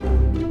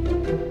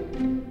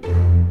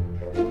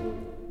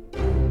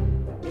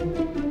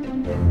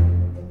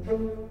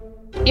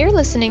You're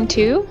listening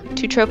to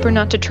Trope or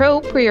Not to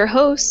Trope. We're your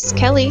hosts,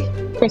 Kelly,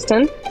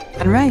 Kristen,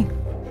 and Ray.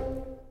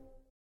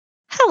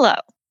 Hello,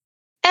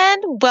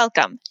 and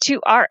welcome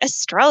to our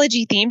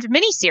astrology-themed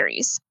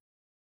mini-series.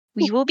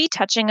 We will be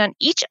touching on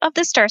each of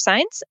the star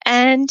signs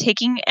and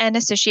taking an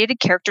associated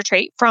character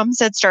trait from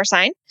said star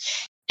sign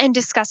and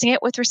discussing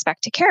it with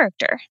respect to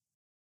character.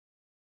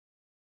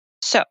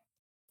 So,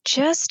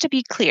 just to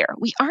be clear,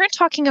 we aren't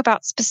talking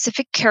about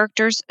specific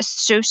characters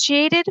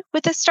associated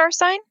with a star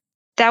sign.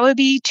 That would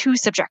be too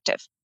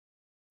subjective.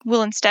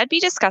 We'll instead be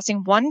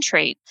discussing one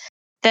trait,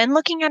 then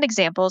looking at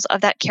examples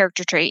of that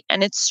character trait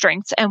and its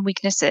strengths and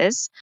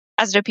weaknesses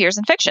as it appears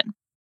in fiction.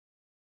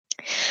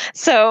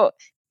 So,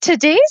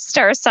 today's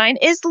star sign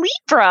is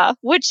Libra,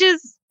 which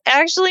is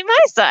actually my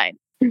sign.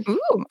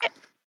 Ooh.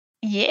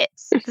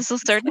 Yes, this will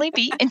certainly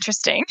be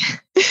interesting.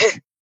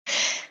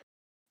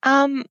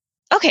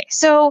 Okay,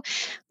 so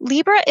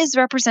Libra is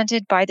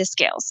represented by the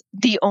scales,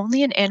 the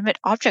only inanimate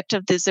object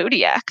of the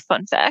zodiac,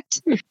 fun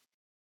fact,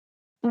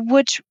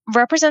 which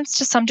represents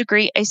to some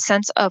degree a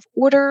sense of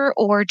order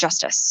or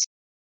justice.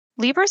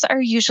 Libras are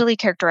usually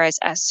characterized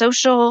as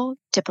social,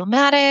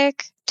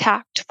 diplomatic,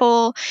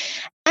 tactful,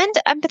 and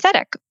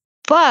empathetic.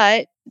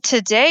 But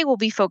today we'll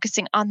be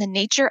focusing on the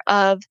nature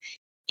of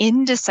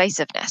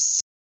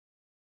indecisiveness.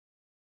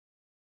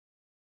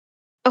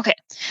 Okay,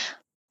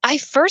 I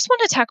first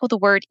want to tackle the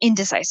word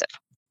indecisive.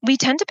 We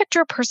tend to picture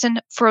a person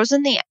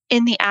frozen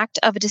in the act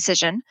of a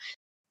decision,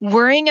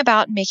 worrying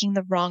about making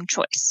the wrong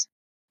choice.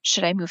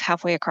 Should I move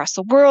halfway across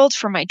the world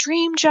for my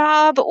dream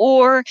job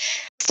or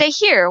stay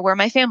here where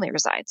my family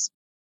resides?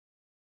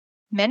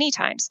 Many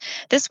times,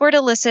 this word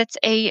elicits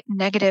a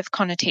negative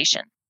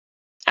connotation.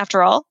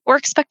 After all, we're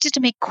expected to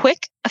make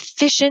quick,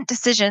 efficient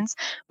decisions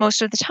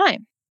most of the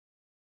time.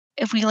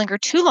 If we linger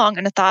too long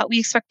on a thought, we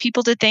expect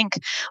people to think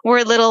we're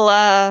a little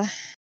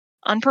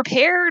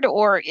unprepared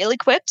or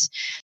ill-equipped.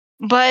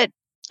 But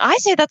I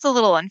say that's a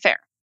little unfair.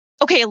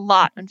 Okay, a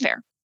lot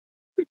unfair.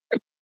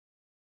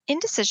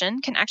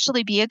 Indecision can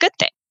actually be a good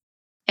thing.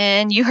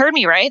 And you heard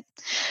me right.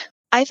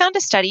 I found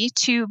a study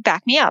to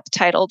back me up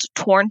titled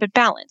Torn but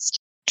Balanced.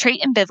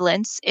 Trait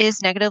ambivalence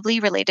is negatively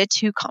related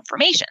to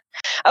confirmation.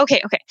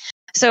 Okay.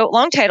 So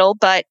long title,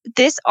 but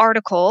this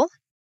article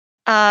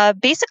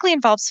basically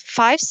involves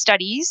 5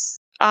 studies.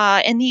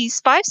 And these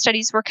 5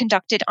 studies were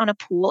conducted on a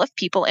pool of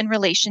people in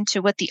relation to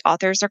what the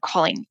authors are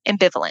calling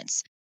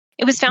ambivalence.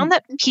 It was found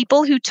that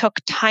people who took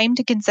time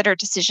to consider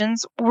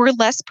decisions were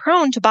less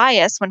prone to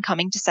bias when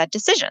coming to said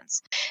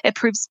decisions. It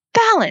proves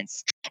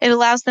balance. It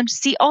allows them to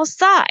see all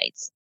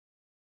sides.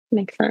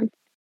 Makes sense.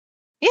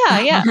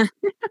 Yeah.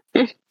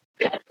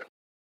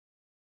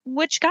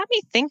 Which got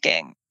me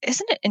thinking,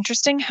 isn't it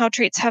interesting how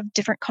traits have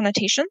different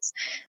connotations?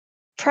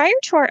 Prior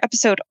to our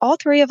episode, all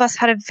 3 of us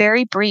had a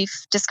very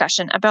brief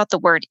discussion about the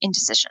word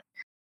indecision,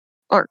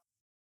 or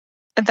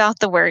about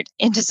the word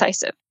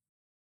indecisive.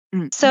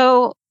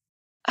 So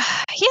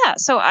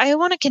I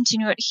want to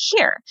continue it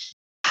here.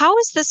 How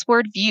is this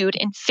word viewed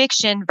in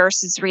fiction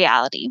versus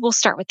reality? We'll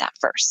start with that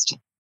first.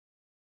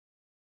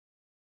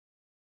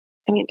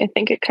 I mean, I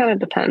think it kind of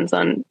depends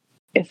on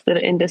if the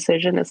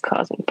indecision is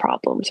causing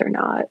problems or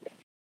not.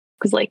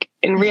 Because, like,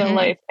 in real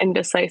life,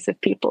 indecisive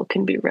people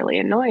can be really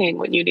annoying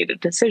when you need a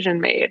decision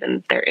made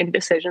and their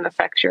indecision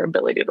affects your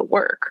ability to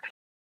work.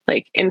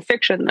 Like, in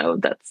fiction, though,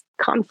 that's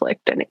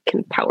conflict and it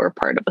can power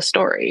part of a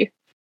story.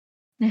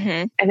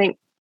 I think,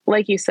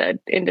 like you said,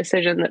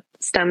 indecision that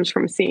stems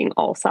from seeing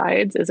all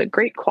sides is a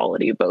great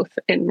quality both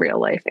in real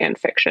life and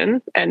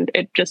fiction. And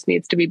it just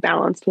needs to be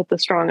balanced with a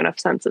strong enough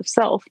sense of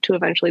self to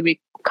eventually be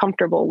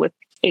comfortable with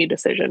a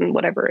decision,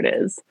 whatever it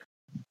is.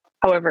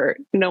 However,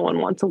 no one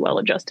wants a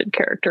well-adjusted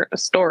character in a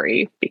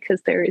story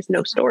because there is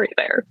no story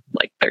there.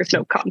 Like, there's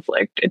no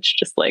conflict. It's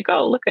just like,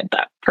 oh, look at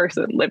that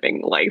person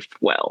living life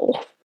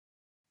well.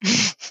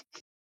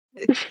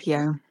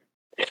 Yeah.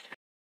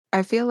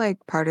 I feel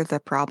like part of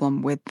the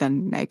problem with the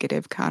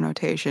negative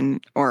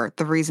connotation, or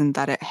the reason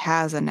that it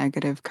has a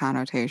negative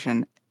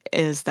connotation,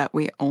 is that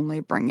we only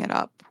bring it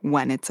up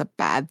when it's a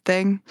bad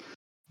thing.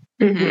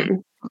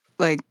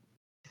 Like,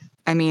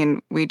 I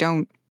mean, we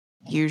don't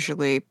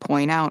usually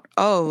point out,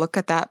 oh, look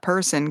at that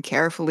person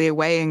carefully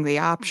weighing the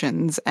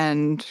options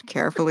and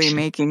carefully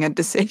making a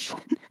decision.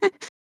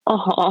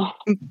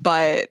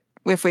 But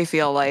if we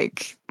feel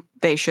like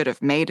they should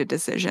have made a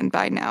decision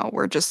by now,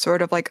 we're just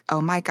sort of like,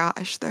 oh my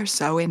gosh, they're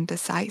so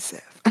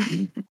indecisive.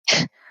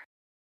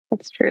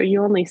 That's true.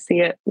 You only see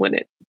it when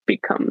it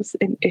becomes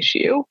an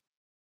issue.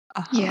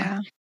 Yeah.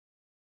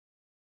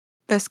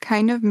 This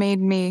kind of made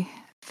me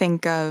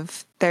think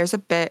of, there's a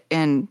bit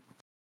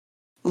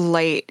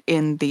late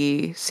in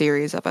the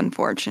series of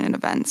Unfortunate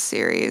Events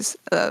series,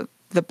 the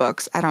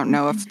books. I don't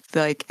know if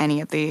like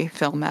any of the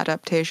film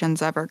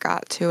adaptations ever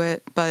got to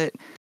it, but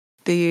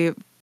the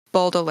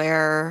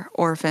Baudelaire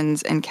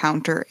orphans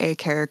encounter a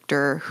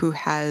character who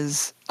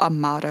has a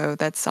motto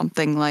that's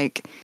something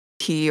like,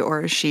 he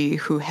or she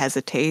who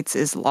hesitates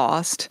is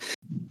lost.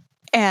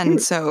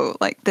 And so,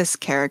 like, this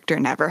character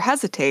never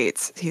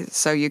hesitates.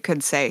 So you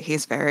could say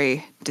he's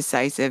very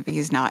decisive.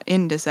 He's not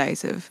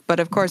indecisive. But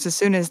of course, as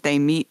soon as they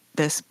meet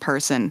this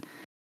person,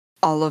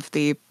 all of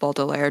the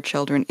Baudelaire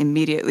children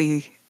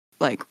immediately,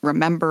 like,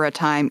 remember a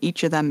time.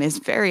 Each of them is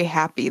very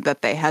happy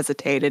that they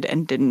hesitated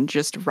and didn't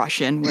just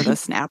rush in with a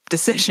snap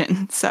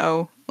decision.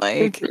 So,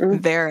 like,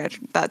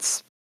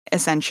 that's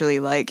essentially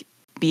like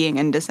being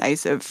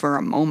indecisive for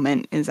a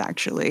moment is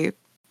actually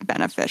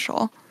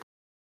beneficial.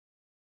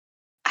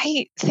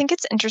 I think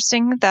it's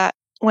interesting that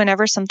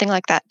whenever something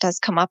like that does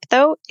come up,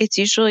 though, it's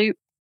usually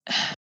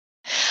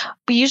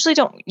we usually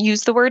don't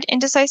use the word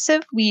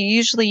indecisive. We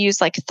usually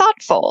use like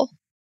thoughtful,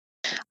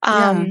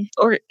 Yeah.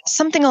 or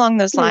something along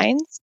those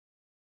lines.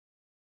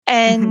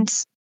 And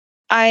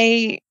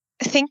I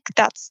think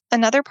that's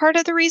another part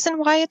of the reason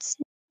why it's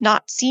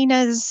not seen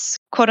as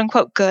quote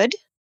unquote good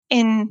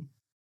in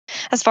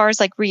as far as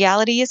like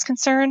reality is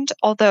concerned.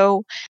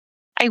 Although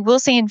I will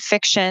say in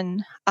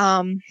fiction,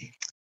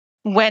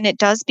 when it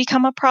does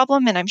become a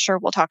problem, and I'm sure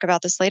we'll talk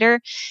about this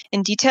later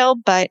in detail,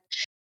 but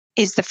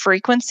is the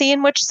frequency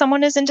in which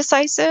someone is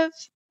indecisive,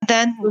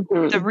 then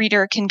the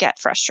reader can get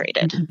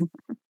frustrated,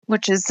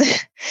 which is,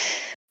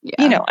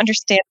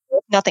 understandable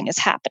if nothing is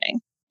happening.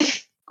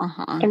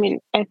 I mean,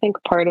 I think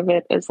part of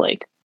it is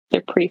like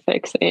the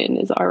prefix in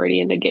is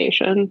already a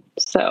negation.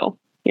 So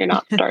you're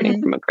not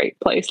starting from a great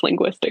place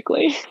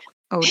linguistically.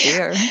 Oh,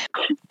 dear.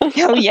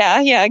 Oh,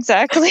 yeah,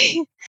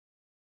 exactly.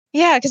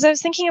 Yeah, because I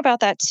was thinking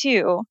about that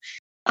too.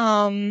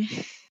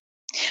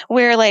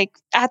 Where like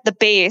at the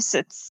base,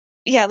 it's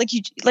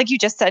like you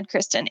just said,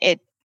 Kristen,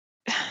 it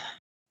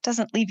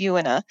doesn't leave you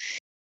in a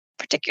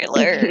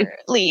particularly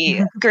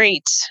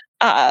great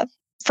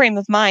frame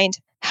of mind.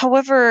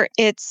 However,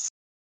 it's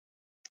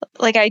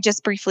like I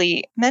just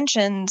briefly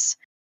mentioned,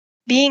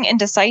 being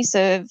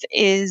indecisive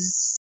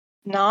is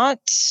not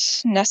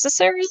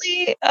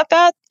necessarily a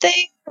bad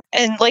thing.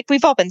 And like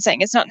we've all been saying,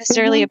 it's not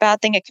necessarily a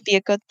bad thing. It could be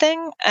a good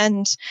thing.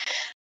 And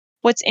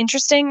what's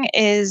interesting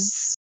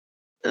is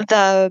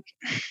the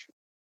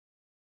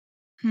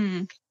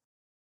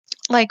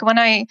like when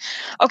I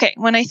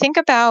think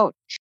about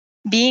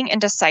being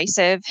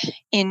indecisive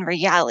in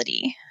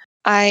reality,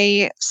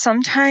 I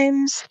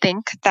sometimes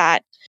think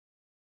that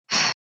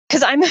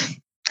because I'm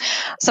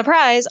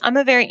surprise, I'm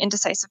a very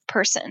indecisive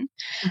person.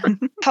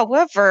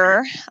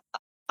 However,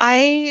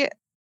 I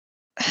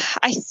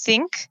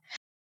think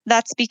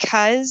that's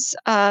because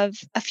of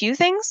a few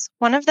things.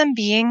 One of them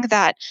being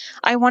that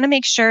I want to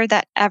make sure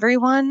that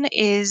everyone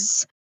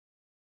is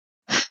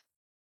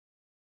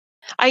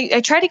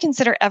I try to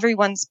consider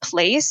everyone's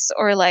place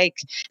or like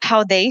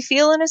how they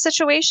feel in a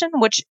situation,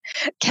 which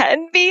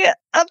can be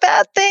a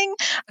bad thing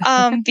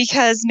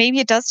because maybe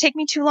it does take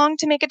me too long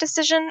to make a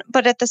decision.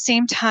 But at the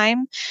same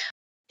time,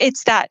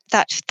 it's that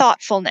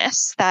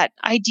thoughtfulness, that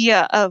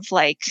idea of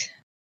like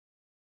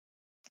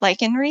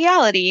in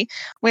reality,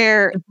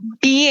 where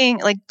being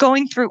like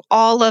going through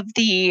all of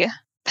the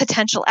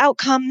potential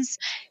outcomes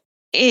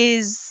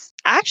is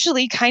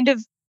actually kind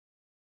of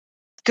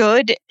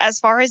good as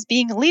far as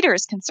being a leader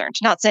is concerned.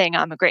 Not saying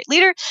I'm a great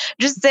leader,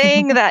 just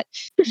saying that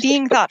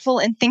being thoughtful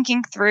and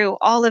thinking through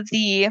all of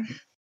the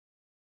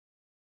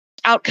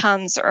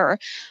outcomes or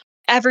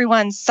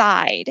everyone's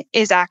side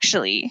is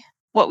actually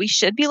what we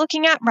should be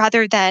looking at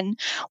rather than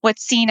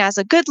what's seen as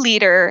a good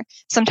leader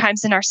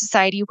sometimes in our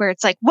society where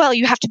it's like, well,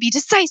 you have to be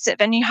decisive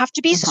and you have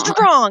to be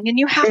strong and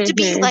you have to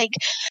be like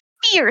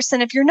fierce.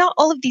 And if you're not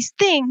all of these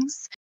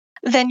things,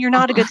 then you're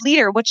not a good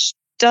leader, which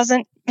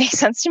doesn't make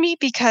sense to me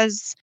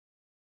because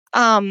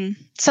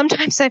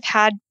sometimes I've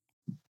had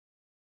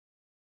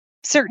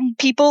certain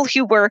people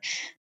who were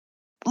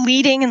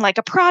leading in like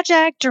a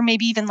project or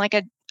maybe even like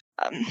a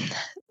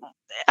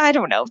I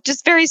don't know,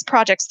 just various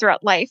projects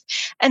throughout life.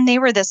 And they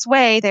were this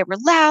way. They were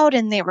loud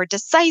and they were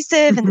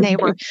decisive and they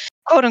were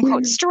quote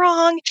unquote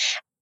strong.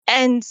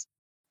 And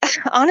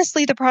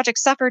honestly, the project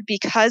suffered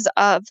because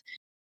of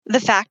the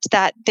fact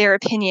that their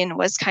opinion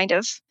was kind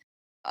of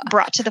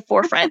brought to the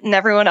forefront and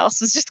everyone else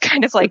was just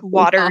kind of like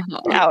watered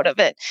out of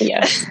it.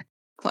 Yes.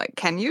 Like,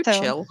 can you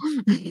chill?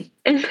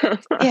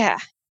 Yeah.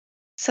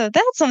 So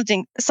that's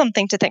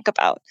something to think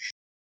about.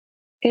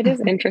 It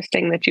is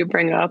interesting that you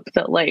bring up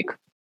that like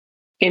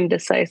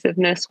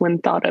indecisiveness when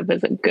thought of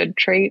as a good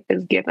trait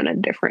is given a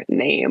different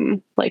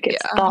name. Like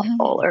it's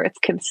thoughtful or it's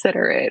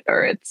considerate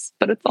or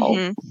but it's all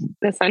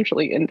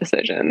essentially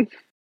indecision.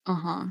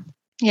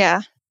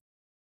 Yeah.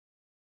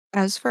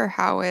 As for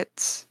how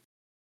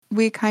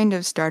we kind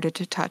of started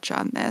to touch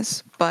on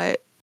this,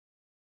 but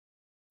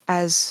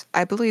as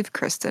I believe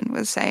Kristen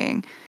was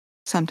saying,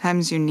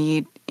 sometimes you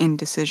need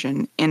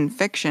indecision in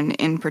fiction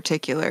in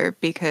particular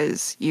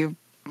because you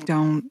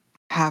don't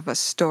have a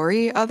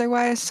story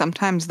otherwise.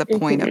 Sometimes the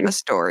point of a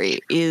story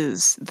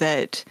is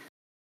that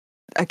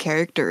a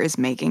character is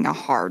making a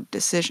hard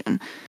decision.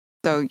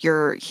 So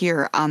you're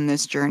here on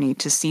this journey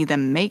to see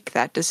them make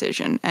that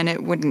decision,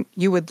 and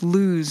you would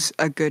lose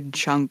a good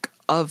chunk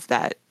of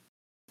that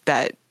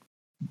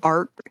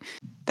arc,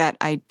 that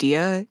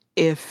idea,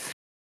 if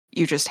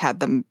you just had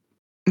them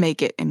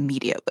make it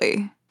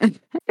immediately.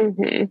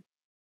 Mm-hmm.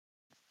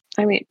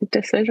 I mean,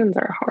 decisions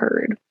are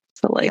hard.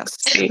 So, like, Yes.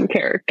 seeing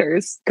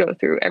characters go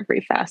through every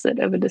facet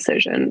of a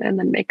decision and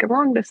then make a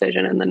wrong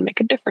decision and then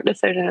make a different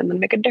decision and then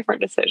make a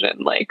different decision.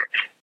 Like,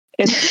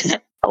 it's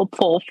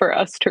helpful for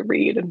us to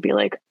read and be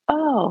like,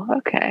 oh,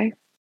 okay.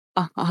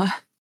 Uh-huh.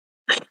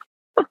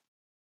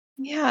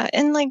 Yeah,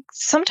 and like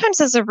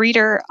sometimes as a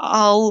reader,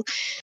 I'll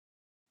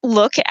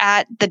look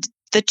at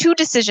the two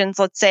decisions,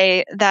 let's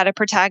say, that a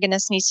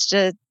protagonist needs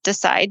to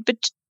decide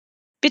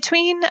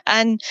between,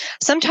 and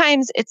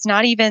sometimes it's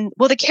not even,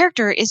 well, the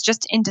character is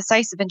just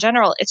indecisive in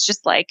general. It's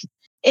just like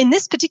in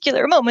this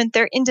particular moment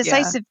they're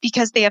indecisive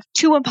because they have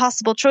two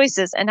impossible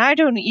choices, and I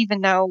don't even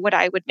know what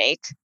I would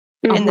make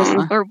in this,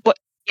 Uh-huh. or what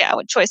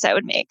choice I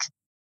would make.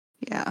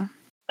 Yeah.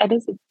 That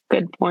is a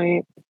good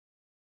point.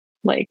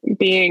 Like,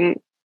 being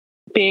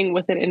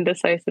with an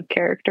indecisive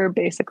character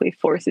basically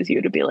forces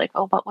you to be like,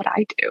 oh, what would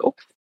I do?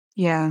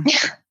 Yeah.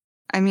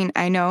 I mean,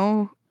 I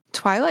know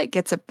Twilight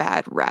gets a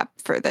bad rap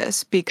for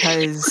this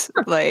because,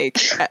 like,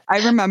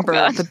 I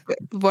remember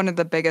one of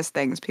the biggest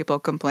things people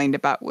complained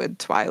about with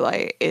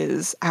Twilight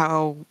is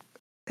how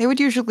they would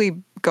usually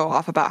go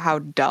off about how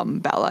dumb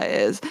Bella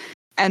is.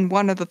 And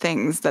one of the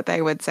things that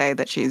they would say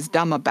that she's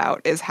dumb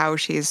about is how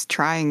she's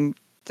trying,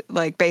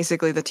 like,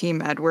 basically the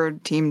Team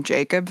Edward, Team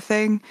Jacob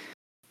thing,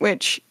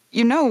 which,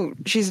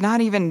 she's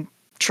not even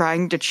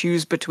trying to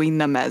choose between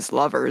them as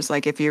lovers.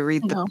 Like, if you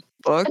read the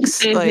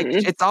books, like,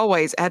 it's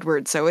always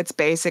Edward. So it's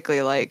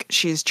basically like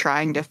she's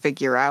trying to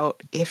figure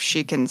out if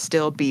she can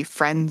still be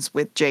friends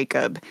with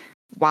Jacob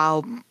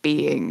while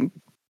being,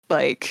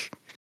 like,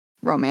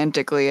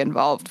 romantically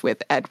involved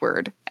with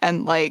Edward.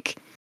 And, like,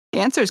 the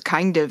answer is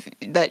kind of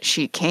that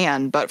she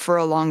can, but for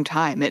a long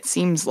time, it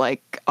seems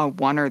like a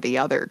one or the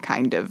other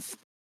kind of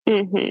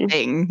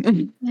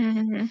thing.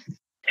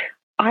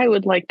 I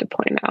would like to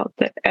point out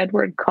that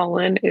Edward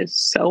Cullen is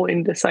so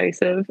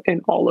indecisive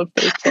in all of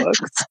those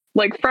books.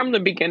 Like, from the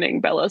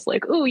beginning, Bella's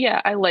like, "Oh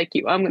yeah, I like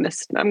you. I'm gonna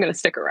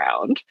stick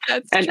around."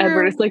 That's and true.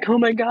 Edward is like, "Oh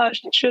my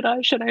gosh, should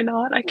I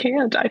not? I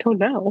can't. I don't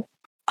know."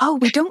 Oh,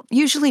 we don't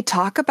usually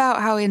talk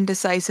about how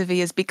indecisive he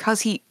is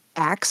because he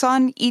acts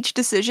on each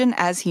decision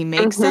as he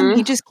makes them.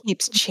 He just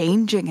keeps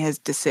changing his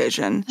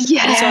decision.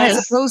 Yes. So I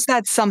suppose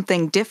that's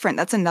something different.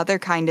 That's another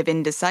kind of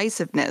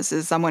indecisiveness,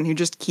 is someone who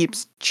just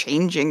keeps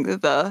changing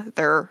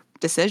their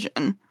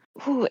decision.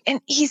 Ooh,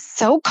 and he's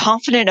so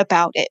confident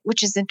about it,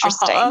 which is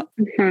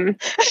interesting.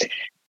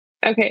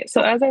 Okay,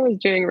 so as I was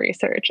doing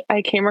research,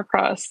 I came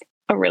across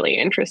a really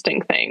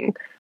interesting thing,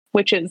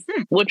 which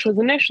was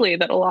initially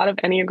that a lot of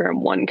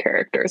Enneagram 1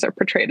 characters are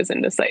portrayed as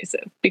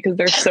indecisive because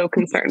they're so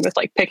concerned with,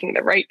 like, picking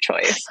the right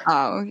choice.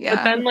 Oh, yeah.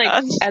 But then,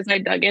 like, as I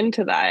dug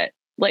into that,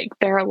 like,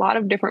 there are a lot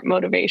of different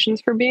motivations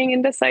for being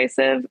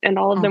indecisive, and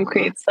all of them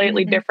create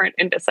slightly different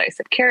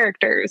indecisive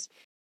characters.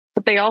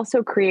 But they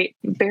also create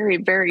very,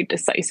 very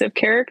decisive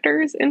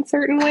characters in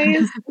certain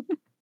ways.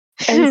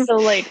 And so,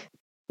 like,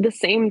 the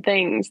same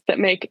things that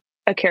make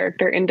a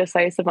character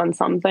indecisive on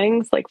some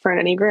things, like for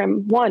an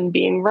Enneagram 1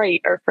 being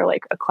right, or for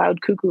like a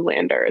Cloud Cuckoo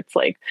Lander, it's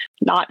like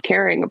not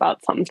caring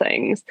about some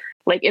things.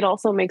 Like, it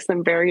also makes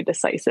them very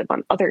decisive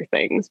on other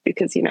things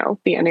because, the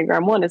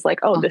Enneagram 1 is like,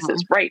 oh, this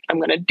is right, I'm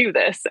going to do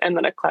this. And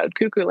then a Cloud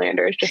Cuckoo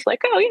Lander is just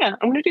like, oh yeah,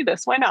 I'm going to do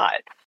this. Why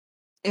not?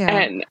 Yeah.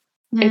 And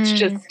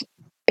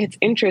it's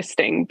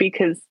interesting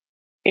because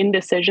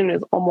indecision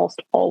is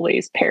almost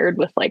always paired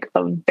with like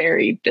a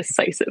very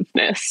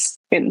decisiveness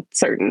in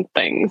certain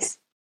things.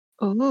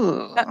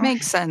 Ooh. That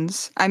makes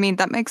sense. I mean,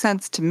 that makes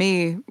sense to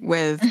me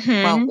with,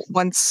 well,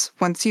 once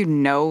you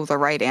know the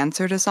right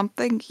answer to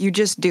something, you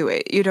just do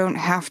it. You don't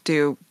have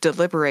to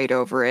deliberate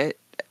over it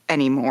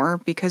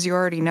anymore because you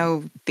already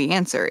know the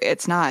answer.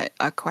 It's not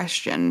a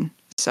question.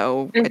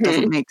 So it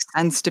doesn't make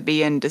sense to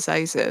be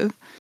indecisive.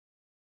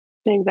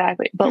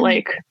 Exactly. But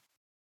like,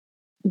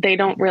 they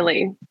don't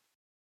really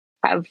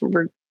have,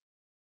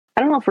 I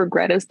don't know if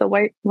regret is the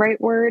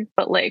right word,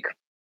 but like,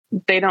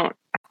 they don't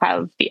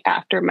have the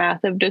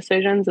aftermath of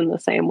decisions in the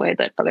same way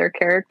that other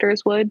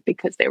characters would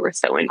because they were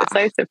so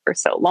indecisive for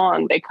so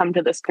long. They come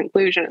to this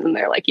conclusion and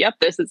they're like, yep,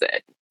 this is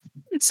it.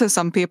 So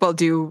some people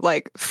do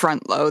like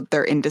front load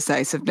their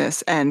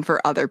indecisiveness, and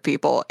for other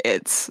people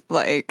it's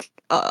like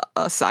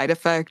a side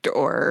effect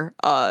or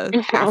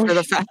after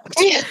the fact.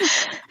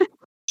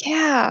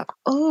 Yeah.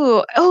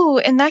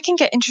 Oh, and that can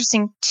get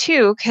interesting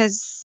too,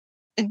 because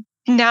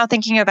now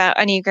thinking about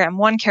Enneagram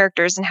 1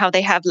 characters and how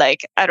they have,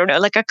 like, I don't know,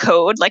 like a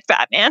code like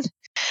Batman.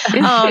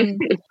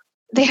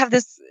 They have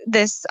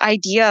this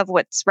idea of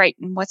what's right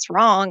and what's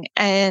wrong,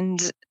 and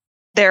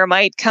there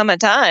might come a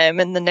time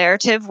in the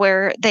narrative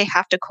where they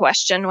have to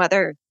question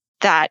whether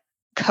that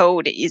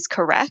code is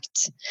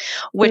correct,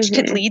 which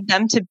could lead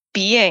them to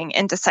being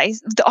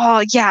indecisive.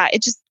 Oh yeah,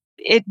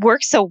 it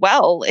works so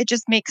well. It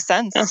just makes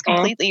sense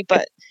completely,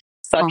 but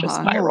such a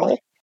spiral.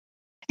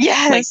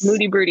 Yes. Like,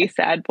 moody, broody,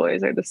 sad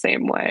boys are the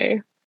same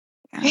way.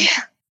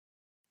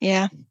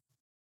 Yeah.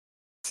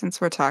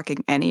 Since we're talking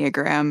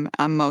Enneagram,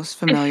 I'm most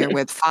familiar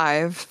with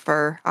 5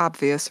 for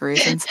obvious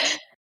reasons.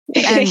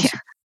 And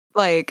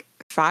like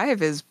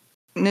 5 is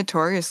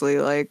notoriously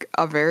like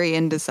a very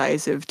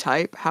indecisive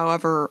type.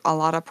 However, a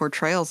lot of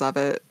portrayals of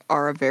it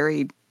are a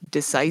very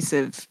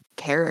decisive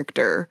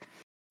character.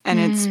 And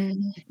it's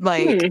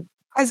like,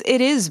 as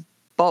it is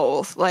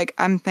both. Like,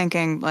 I'm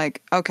thinking,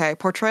 like, okay,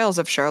 portrayals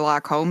of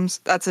Sherlock Holmes,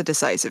 that's a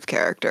decisive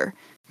character,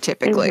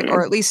 typically.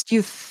 Or at least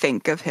you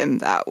think of him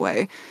that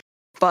way.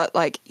 But,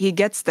 like, he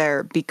gets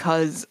there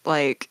because,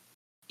 like,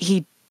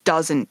 he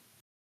doesn't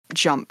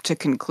jump to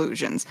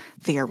conclusions,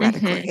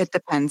 theoretically. It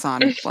depends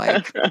on,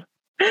 like,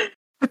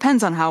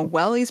 depends on how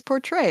well he's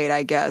portrayed,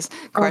 I guess.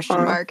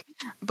 Question mark.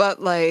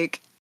 But,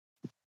 like,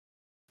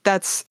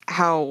 that's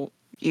how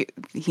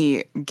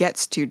he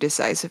gets to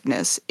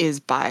decisiveness, is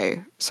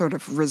by sort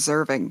of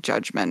reserving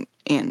judgment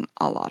in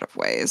a lot of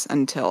ways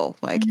until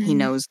like he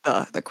knows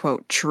the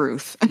quote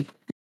truth.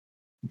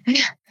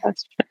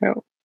 That's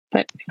true.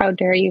 But how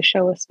dare you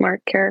show a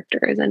smart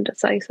character as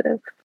indecisive?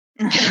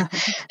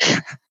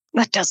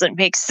 That doesn't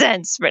make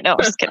sense. But no, I'm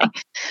just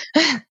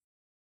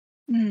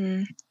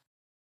kidding.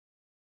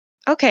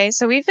 Okay,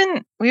 so we've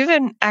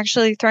been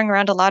actually throwing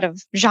around a lot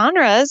of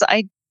genres.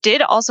 I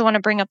did also want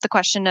to bring up the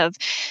question of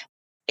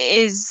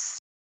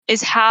is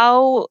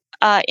how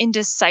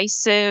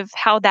indecisive,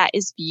 how that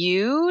is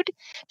viewed.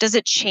 Does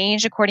it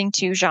change according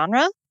to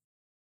genre?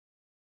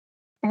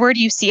 Where do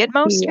you see it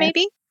most,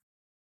 maybe?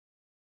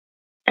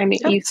 I mean,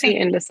 you see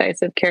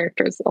indecisive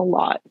characters a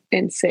lot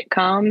in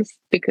sitcoms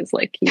because,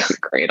 like, you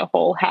could create a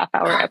whole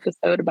half-hour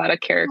episode about a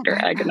character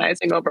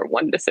agonizing over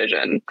one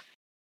decision.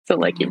 So,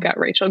 like, you've got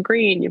Rachel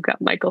Green, you've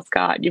got Michael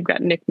Scott, you've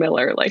got Nick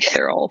Miller. Like,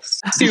 they're all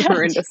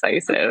super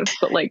indecisive.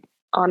 But, like,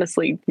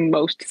 honestly,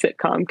 most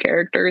sitcom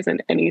characters in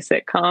any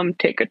sitcom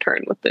take a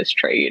turn with this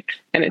trait.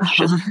 And it's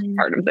just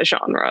part of the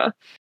genre.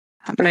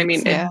 And I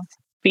mean, it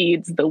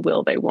feeds the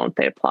will they, won't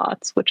they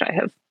plots, which I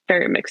have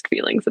very mixed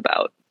feelings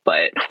about.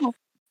 But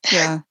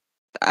yeah.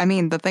 I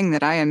mean, the thing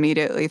that I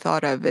immediately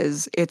thought of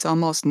is it's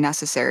almost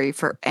necessary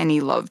for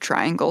any love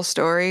triangle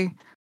story.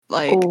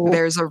 Like,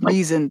 there's a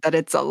reason that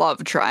it's a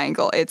love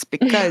triangle. It's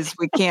because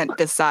we can't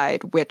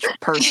decide which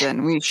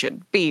person we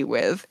should be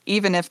with,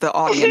 even if the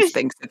audience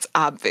thinks it's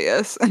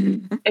obvious.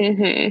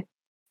 I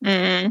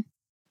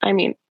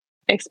mean,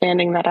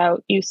 expanding that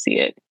out, you see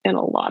it in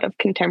a lot of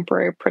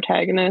contemporary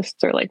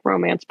protagonists or like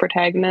romance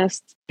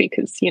protagonists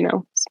because, you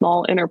know,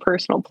 small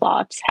interpersonal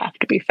plots have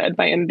to be fed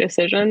by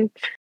indecision.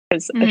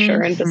 Because a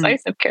sure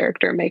indecisive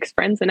character makes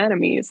friends and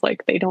enemies.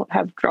 Like, they don't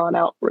have drawn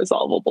out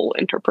resolvable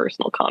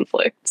interpersonal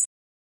conflicts.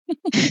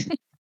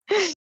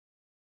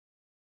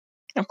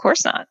 Of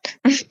course not.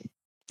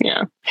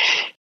 Yeah.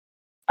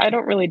 I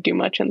don't really do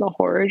much in the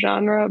horror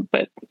genre,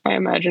 but I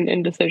imagine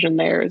indecision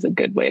there is a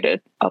good way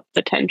to up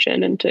the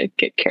tension and to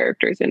get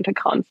characters into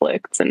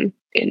conflicts and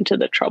into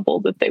the trouble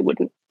that they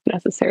wouldn't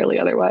necessarily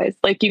otherwise.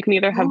 Like, you can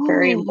either have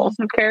very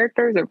impulsive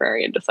characters or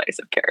very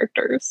indecisive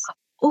characters.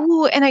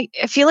 Ooh, and I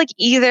feel like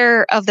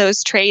either of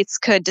those traits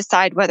could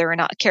decide whether or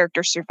not a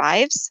character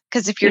survives.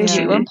 Because if you're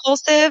too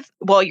impulsive,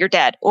 well, you're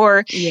dead.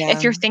 Or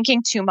if you're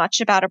thinking too much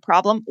about a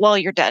problem, well,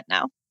 you're dead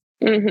now.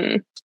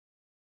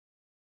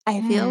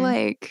 I feel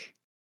like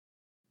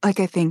I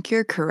think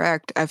you're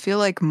correct. I feel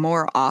like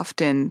more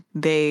often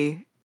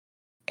they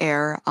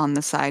err on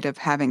the side of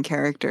having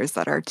characters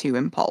that are too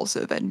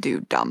impulsive and do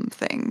dumb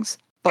things.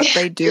 But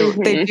they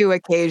do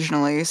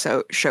occasionally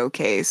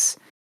showcase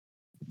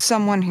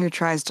someone who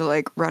tries to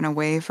like run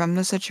away from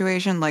the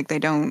situation. Like, they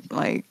don't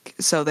like,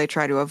 so they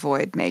try to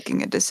avoid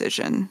making a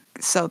decision.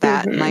 So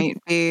that might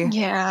be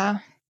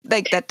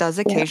like, that does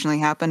occasionally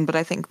happen, but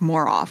I think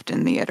more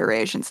often the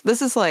iterations.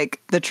 This is like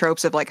the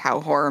tropes of like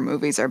how horror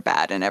movies are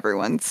bad and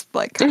everyone's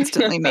like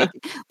constantly making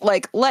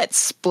like, let's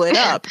split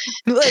up.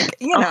 Like,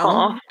 you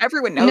know,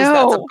 everyone knows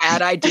that's a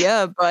bad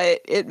idea,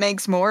 but it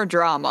makes more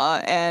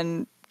drama,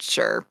 and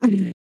sure.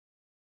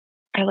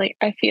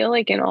 I feel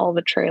like in all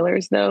the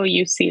trailers though,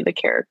 you see the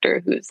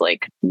character who's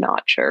like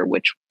not sure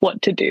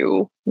what to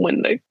do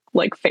when they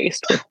like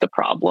faced with the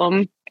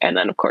problem, and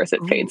then of course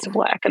it fades to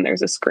black and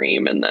there's a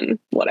scream and then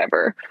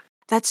whatever.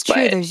 That's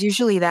true. There's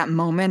usually that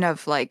moment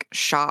of like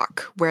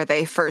shock where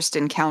they first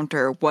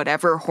encounter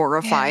whatever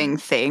horrifying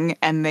thing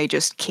and they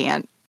just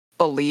can't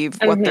believe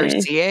what they're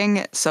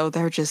seeing. So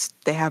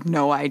they have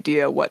no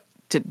idea what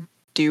to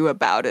do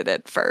about it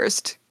at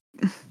first.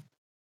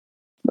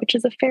 Which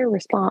is a fair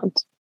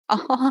response.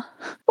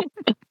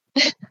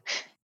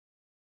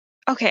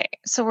 Okay,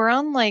 so we're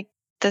on like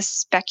the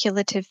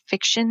speculative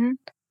fiction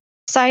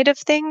side of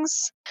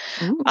things.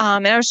 And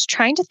I was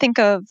trying to think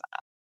of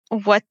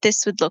what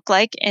this would look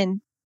like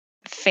in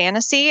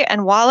fantasy.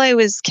 And while I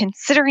was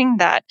considering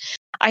that,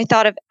 I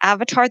thought of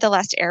Avatar: The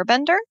Last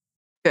Airbender.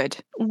 Good.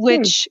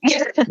 Which,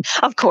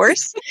 of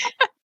course,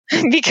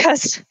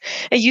 because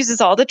it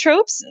uses all the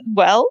tropes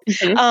well.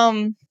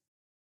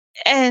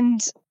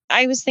 And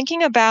I was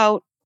thinking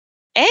about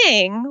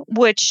Aang,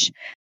 which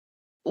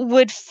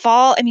would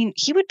fall. I mean,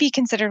 he would be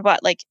considered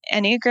what, like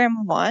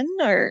Enneagram 1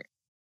 or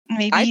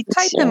maybe I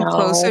type him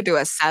closer to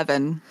a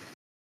 7.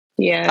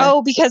 Yeah.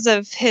 Oh, because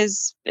of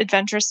his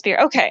adventurous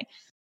spirit. Okay.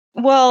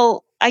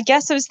 Well, I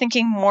guess I was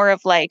thinking more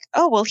of like,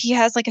 oh, well, he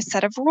has like a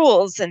set of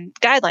rules and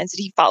guidelines that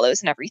he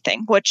follows and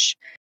everything, which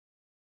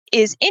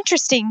is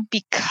interesting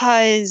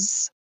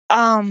because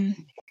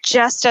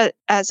just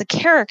as a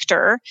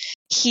character,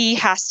 he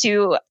has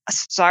to,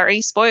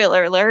 sorry,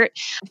 spoiler alert,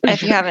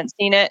 if you haven't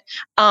seen it,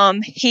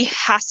 he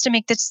has to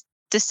make this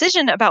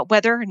decision about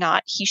whether or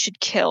not he should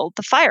kill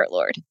the Fire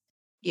Lord.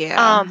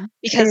 Yeah.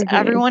 Because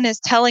everyone is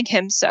telling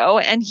him so,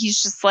 and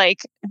he's just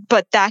like,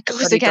 but that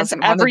goes But he against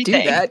doesn't want to do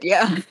everything. that.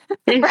 Yeah.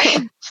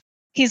 Right.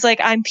 He's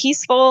like, I'm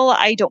peaceful.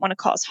 I don't want to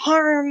cause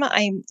harm.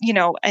 I'm,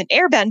 an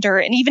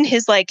airbender. And even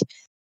his like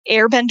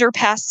airbender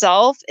past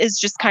self is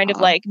just kind of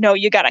like, no,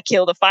 you got to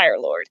kill the Fire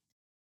Lord.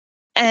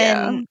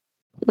 And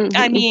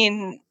I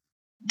mean,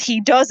 he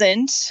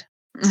doesn't.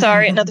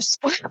 Sorry, another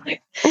spoiler.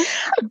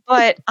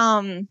 But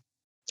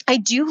I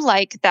do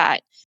like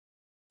that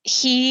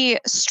he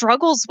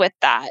struggles with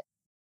that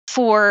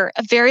for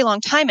a very long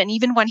time. And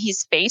even when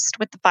he's faced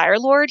with the Fire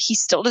Lord, he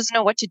still doesn't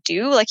know what to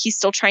do. Like he's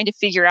still trying to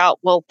figure out,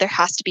 well, there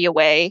has to be a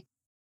way.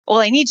 Well,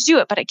 I need to do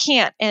it, but I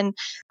can't. And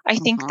I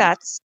think that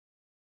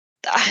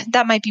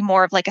might be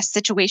more of like a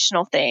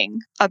situational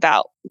thing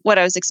about what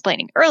I was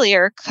explaining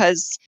earlier,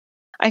 because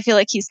I feel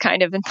like he's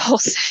kind of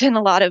impulsive in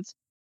a lot of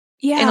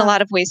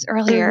ways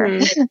earlier.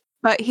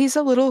 But he's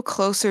a little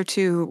closer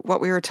to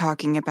what we were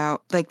talking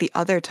about, like the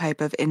other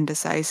type of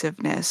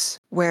indecisiveness,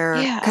 where,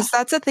 because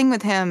that's the thing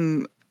with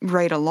him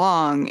right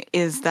along,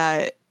 is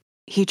that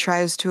he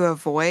tries to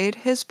avoid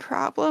his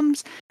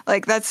problems.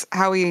 Like that's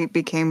how he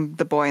became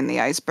the boy in the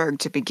iceberg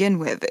to begin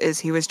with, is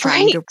he was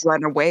trying to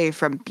run away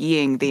from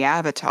being the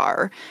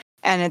Avatar.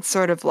 And it's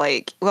sort of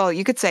like, well,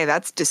 you could say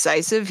that's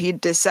decisive. He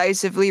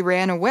decisively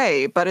ran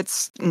away, but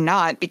it's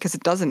not, because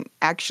it doesn't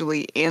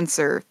actually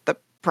answer the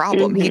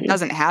problem. He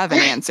doesn't have an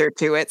answer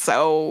to it,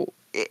 so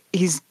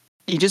he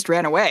just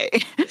ran away.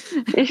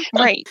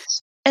 Right.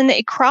 And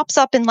it crops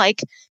up in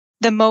like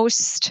the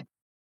most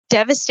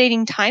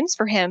devastating times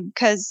for him,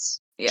 because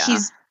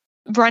he's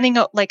running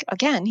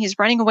he's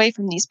running away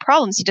from these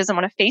problems. He doesn't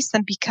want to face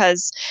them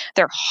because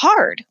they're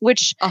hard,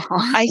 which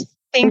I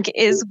think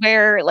is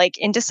where like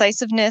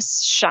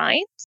indecisiveness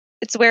shines.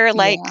 It's where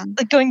like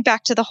going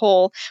back to the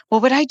whole,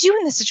 what would I do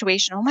in this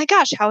situation? Oh my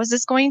gosh, how is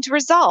this going to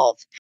resolve?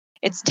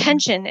 It's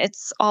tension.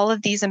 It's all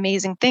of these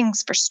amazing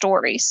things for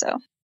story. So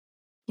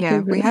yeah,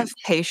 we have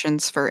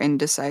patience for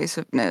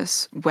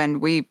indecisiveness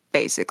when we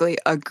basically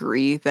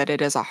agree that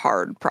it is a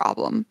hard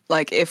problem.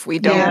 Like if we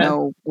don't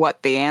know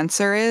what the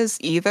answer is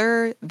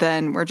either,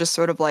 then we're just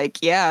sort of like,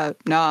 yeah,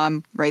 no,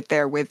 I'm right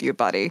there with you,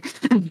 buddy.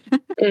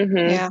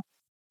 Yeah.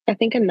 I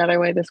think another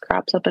way this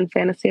crops up in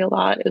fantasy a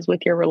lot is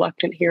with your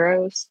reluctant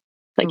heroes.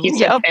 Like you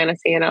said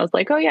fantasy, and I was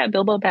like, oh yeah,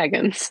 Bilbo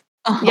Baggins.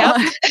 Yep.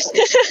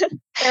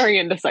 Very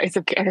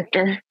indecisive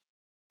character.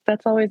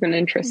 That's always an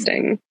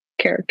interesting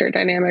character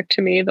dynamic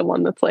to me. The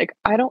one that's like,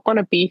 I don't want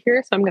to be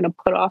here, so I'm going to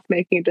put off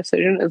making a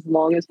decision as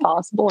long as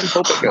possible and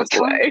hope it goes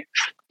away.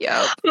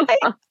 Yep.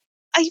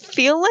 I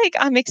feel like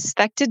I'm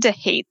expected to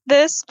hate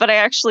this, but I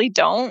actually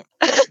don't.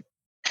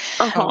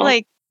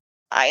 Like,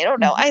 I don't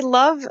know. I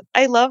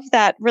love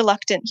that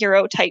reluctant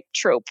hero type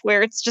trope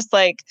where it's just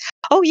like,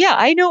 oh yeah,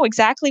 I know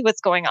exactly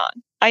what's going on.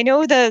 I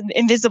know the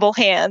invisible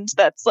hand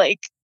that's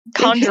like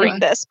conjuring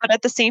this, but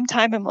at the same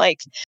time I'm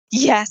like,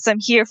 yes, I'm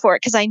here for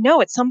it, because I know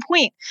at some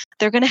point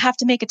they're going to have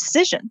to make a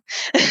decision.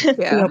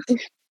 Yeah,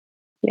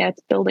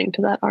 it's building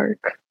to that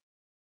arc.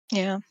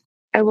 Yeah.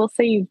 I will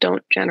say you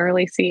don't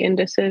generally see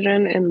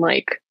indecision in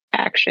like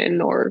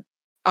action or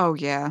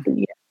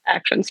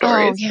action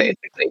stories,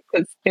 basically,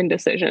 because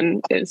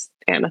indecision is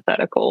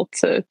antithetical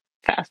to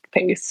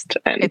fast-paced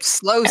and it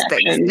slows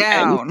things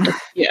down.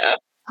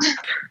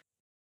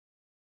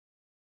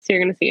 So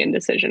you're going to see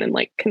indecision in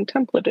like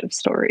contemplative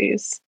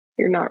stories.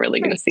 You're not really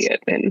going to see it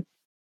in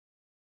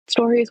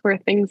stories where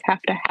things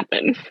have to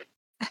happen.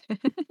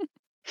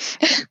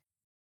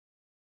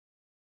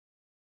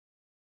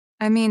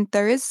 I mean,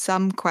 there is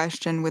some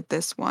question with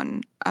this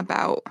one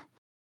about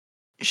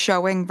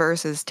showing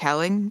versus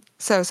telling.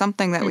 So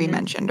something that we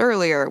mentioned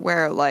earlier,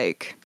 where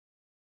like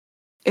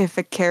if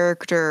a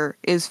character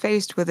is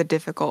faced with a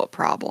difficult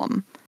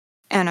problem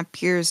and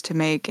appears to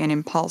make an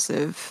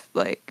impulsive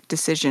like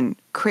decision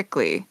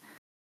quickly,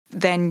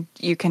 then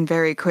you can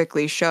very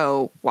quickly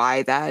show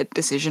why that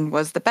decision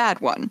was the bad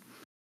one.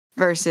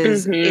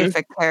 Versus if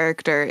a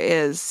character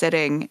is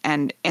sitting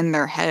and in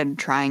their head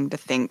trying to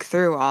think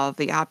through all of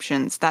the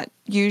options, that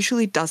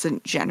usually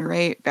doesn't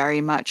generate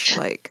very much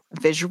like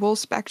visual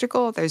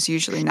spectacle. There's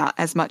usually not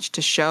as much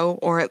to show,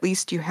 or at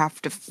least you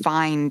have to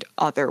find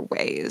other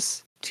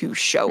ways to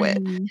show it.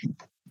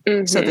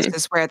 So this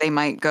is where they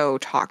might go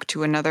talk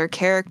to another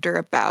character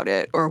about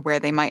it, or where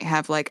they might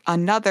have like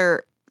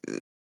another,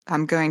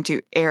 I'm going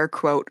to air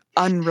quote,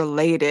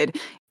 unrelated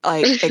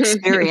like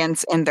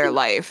experience in their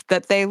life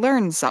that they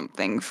learn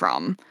something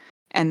from,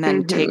 and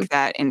then take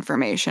that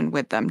information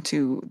with them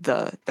to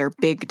their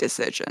big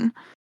decision.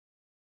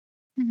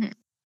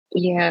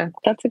 Yeah,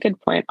 that's a good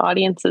point.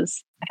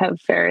 Audiences have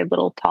very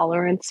little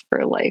tolerance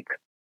for like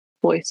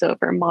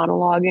voiceover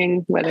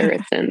monologuing, whether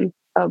it's in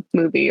a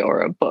movie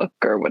or a book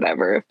or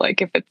whatever.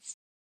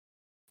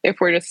 If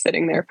we're just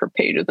sitting there for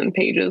pages and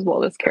pages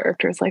while this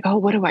character is like, oh,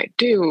 what do I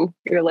do?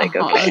 You're like,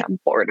 okay, I'm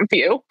bored of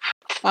you.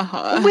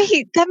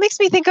 Wait, that makes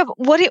me think of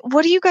what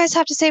do you guys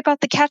have to say about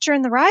the Catcher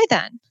in the Rye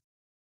then?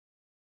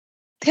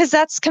 Because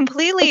that's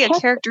completely a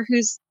character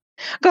who's...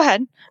 Go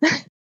ahead.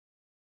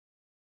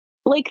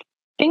 Like,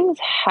 things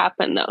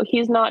happen though.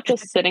 He's not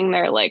just sitting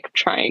there like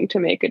trying to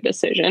make a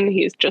decision.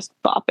 He's just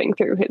bopping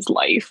through his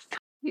life.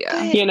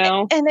 Yeah. You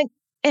know?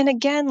 And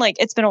again, like,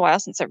 it's been a while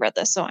since I read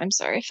this, so I'm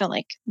sorry. I feel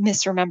like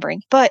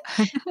misremembering. But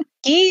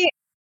he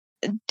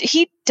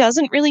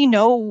doesn't really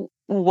know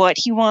what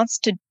he wants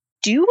to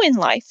do in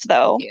life,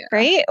 though,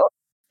 right?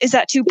 Is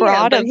that too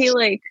broad? Yeah, but he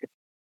like...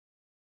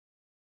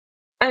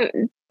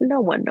 no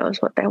one knows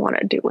what they want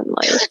to do in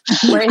life.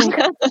 Like,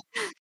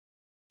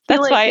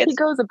 that's why he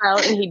goes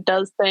about and he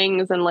does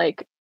things, and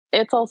like,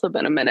 it's also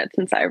been a minute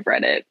since I've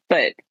read it,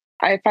 but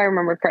if I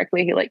remember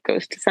correctly, he like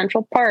goes to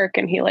Central Park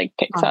and he like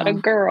picks out a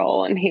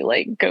girl and he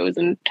like goes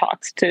and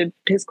talks to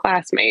his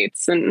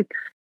classmates, and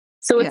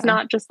so it's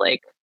not just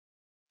like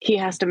he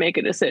has to make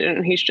a decision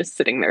and he's just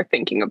sitting there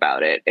thinking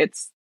about it.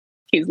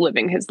 He's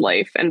living his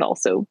life and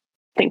also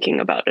thinking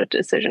about a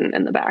decision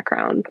in the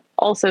background.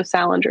 Also,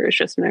 Salinger is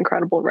just an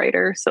incredible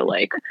writer. So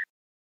like,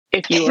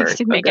 if you are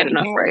a good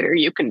enough writer,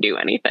 you can do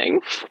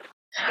anything.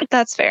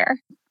 That's fair.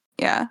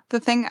 Yeah. The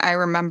thing I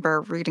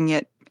remember reading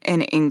it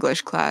in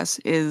English class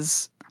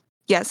is,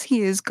 yes,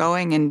 he is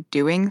going and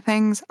doing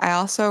things. I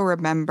also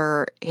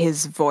remember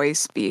his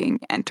voice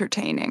being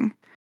entertaining.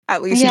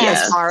 At least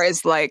as far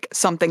as like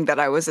something that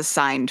I was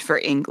assigned for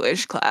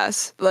English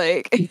class.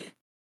 Like...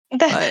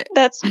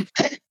 That's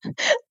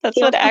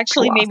what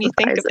actually made me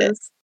think of it.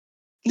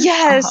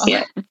 Yes.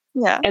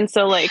 Yeah. And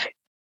so like,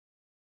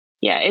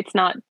 it's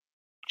not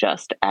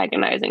just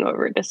agonizing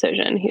over a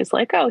decision. He's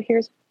like, oh,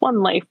 here's one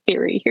life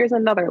theory. Here's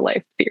another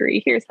life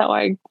theory. Here's how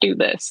I do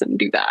this and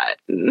do that.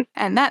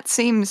 And that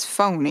seems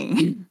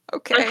phony.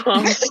 Okay.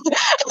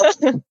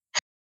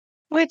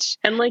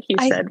 And like you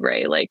said,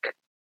 Ray, like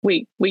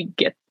we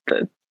get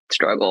the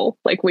struggle.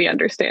 Like, we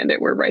understand it.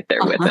 We're right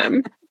there with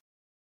him.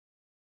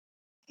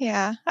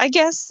 Yeah, I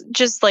guess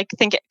just like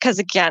think it, because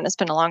again, it's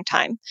been a long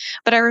time,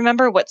 but I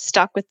remember what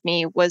stuck with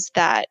me was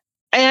that,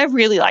 and I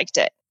really liked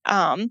it.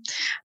 But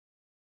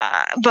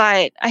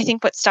I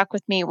think what stuck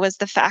with me was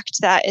the fact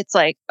that it's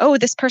like, oh,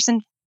 this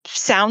person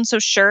sounds so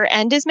sure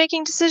and is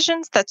making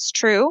decisions. That's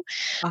true.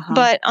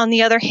 But on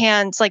the other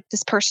hand, like,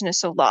 this person is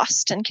so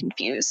lost and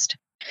confused,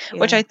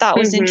 which I thought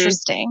was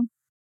interesting.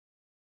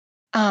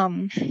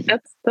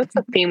 That's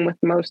a theme with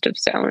most of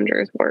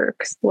Salinger's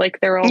works. Like,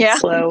 they're all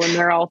slow and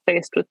they're all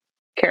faced with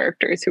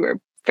characters who are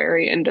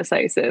very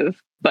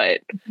indecisive, but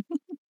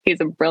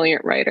he's a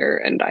brilliant writer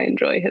and I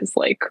enjoy his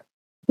like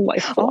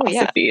life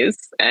philosophies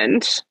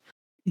and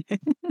he's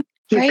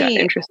got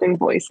interesting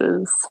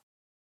voices.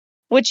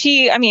 Which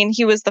he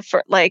was the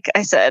first, like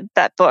I said,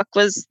 that book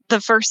was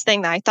the first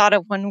thing that I thought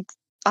of when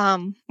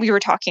we were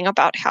talking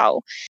about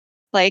how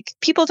like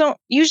people don't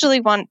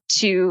usually want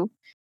to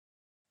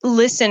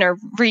listen or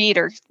read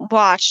or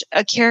watch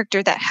a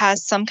character that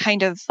has some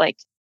kind of like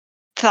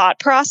thought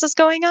process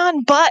going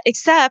on, but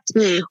except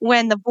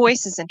when the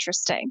voice is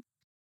interesting.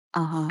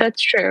 That's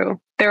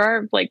true. There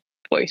are like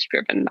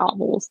voice-driven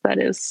novels. That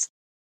is,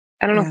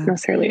 I don't know if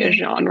necessarily a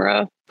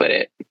genre, but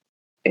it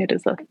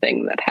is a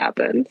thing that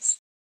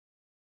happens.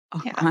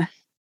 Yeah.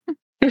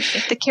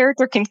 If the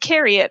character can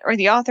carry it, or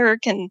the author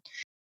can,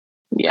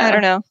 I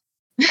don't know.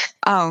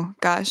 Oh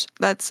gosh,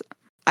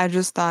 I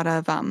just thought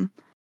of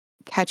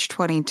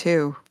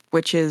Catch-22,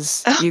 which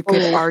is you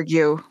could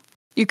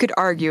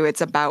argue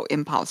it's about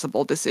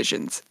impossible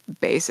decisions.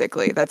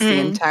 Basically, that's the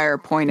entire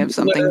point of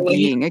something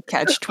being a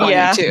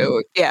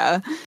Catch-22. Yeah,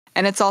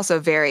 and it's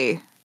also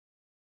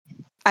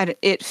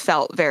it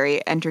felt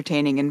very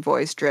entertaining and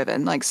voice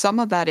driven. Like, some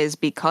of that is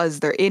because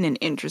they're in an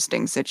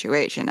interesting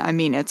situation. I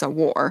mean, it's a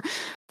war,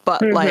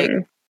 but like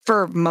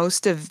for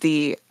most of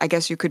the, I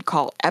guess you could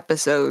call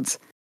episodes,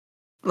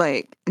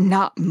 like,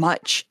 not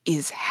much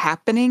is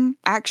happening,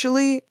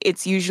 actually.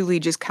 It's usually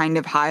just kind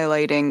of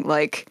highlighting,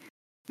 like,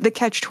 the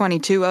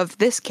Catch-22 of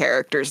this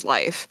character's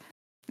life,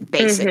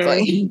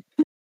 basically.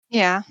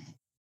 Yeah.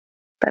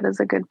 That is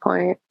a good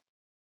point.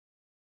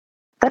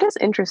 That is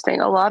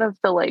interesting. A lot of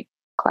the, like,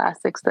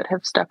 classics that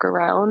have stuck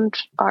around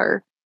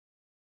are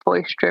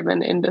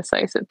voice-driven,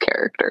 indecisive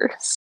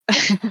characters.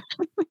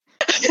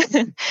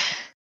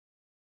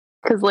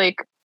 Because,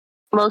 like,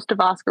 most of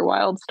Oscar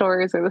Wilde's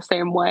stories are the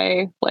same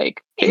way.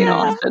 Like, Jane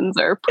Austen's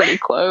are pretty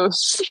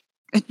close.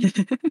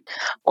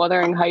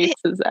 Wuthering Heights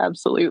is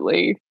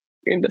absolutely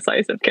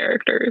indecisive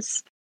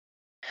characters.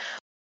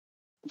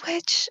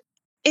 Which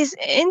is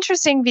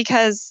interesting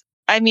because,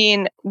 I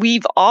mean,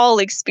 we've all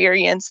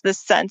experienced this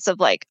sense of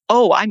like,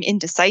 oh, I'm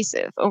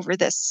indecisive over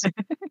this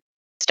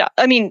stuff.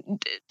 I mean,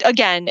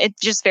 again, it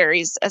just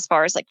varies as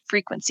far as like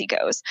frequency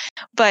goes,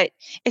 but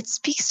it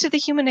speaks to the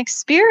human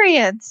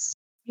experience.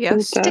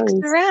 Yes, sticks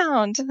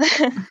around.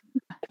 That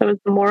was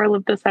the moral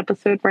of this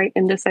episode, right?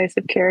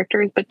 Indecisive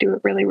characters, but do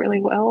it really,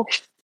 really well.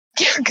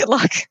 Yeah, good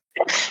luck.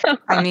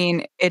 I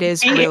mean, it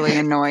is really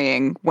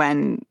annoying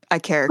when a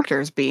character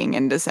is being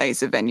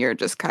indecisive and you're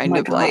just kind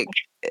of God. like,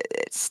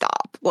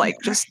 stop. Like,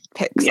 just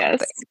pick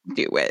Yes.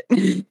 something. Do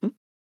it.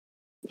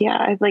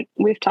 Yeah,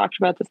 we've talked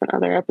about this in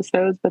other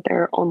episodes, but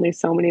there are only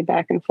so many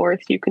back and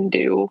forths you can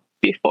do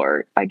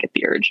before I get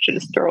the urge to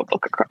just throw a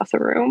book across a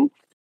room.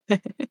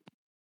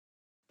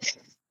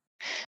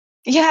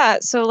 Yeah,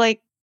 so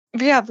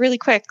really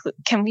quick,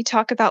 can we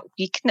talk about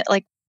weakness?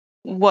 Like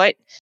what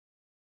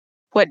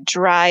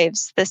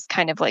drives this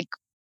kind of like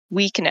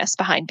weakness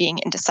behind being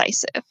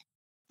indecisive?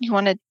 You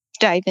want to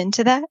dive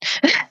into that?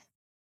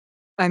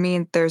 I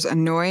mean, there's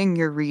annoying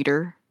your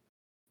reader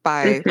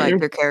by like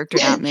your character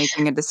not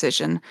making a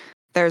decision.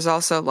 There's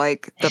also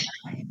like the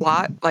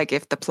plot, like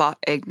if the plot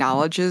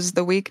acknowledges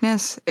the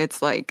weakness,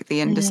 it's like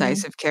the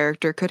indecisive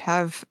character could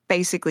have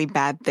basically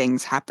bad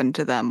things happen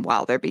to them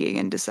while they're being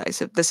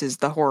indecisive. This is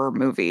the horror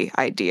movie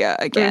idea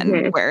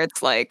again, where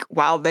it's like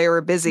while they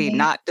were busy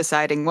not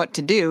deciding what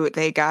to do,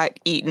 they got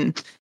eaten.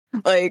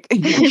 Like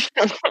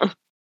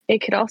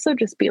it could also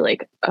just be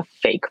like a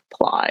fake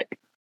plot.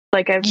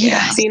 Like I've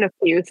seen a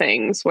few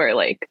things where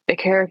like the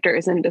character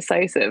is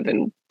indecisive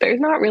and there's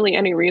not really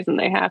any reason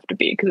they have to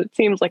be because it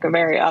seems like a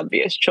very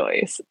obvious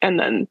choice. And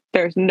then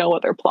there's no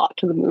other plot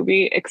to the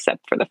movie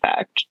except for the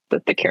fact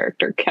that the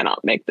character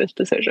cannot make this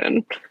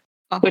decision,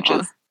 which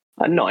is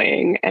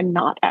annoying and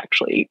not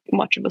actually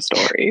much of a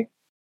story.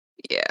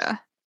 Yeah.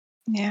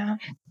 Yeah.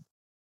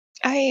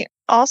 I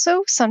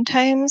also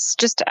sometimes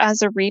just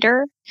as a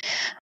reader,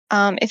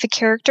 if a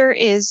character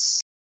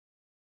is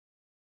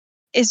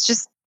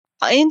just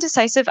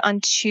indecisive on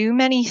too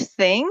many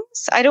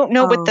things. I don't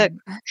know what the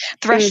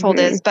threshold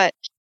is, but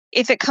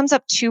if it comes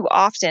up too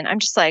often, I'm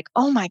just like,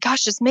 oh my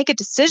gosh, just make a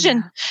decision.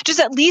 Yeah.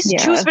 Just at least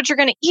choose what you're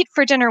going to eat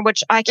for dinner,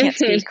 which I can't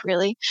speak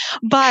really.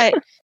 But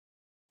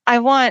I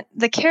want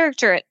the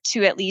character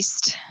to at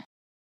least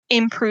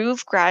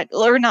improve,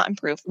 or not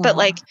improve, but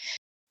like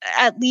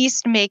at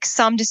least make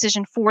some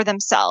decision for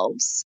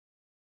themselves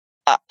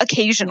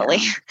occasionally.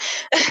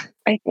 Yeah.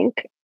 I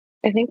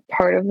think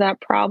part of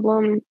that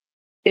problem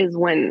is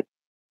when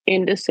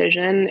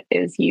indecision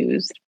is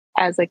used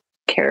as a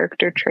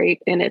character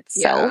trait in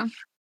itself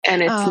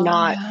and it's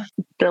not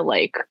the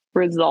like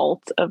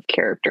result of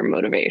character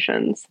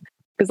motivations,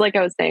 because like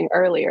I was saying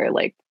earlier,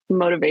 like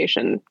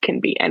motivation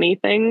can be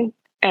anything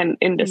and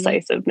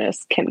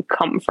indecisiveness can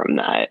come from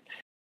that.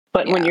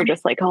 But when you're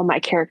just like, oh, my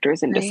character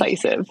is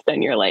indecisive,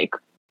 then you're like,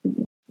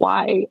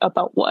 why?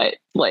 About what?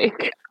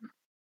 Like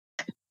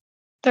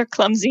they're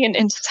clumsy and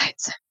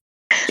indecisive.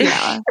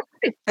 Yeah.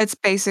 It's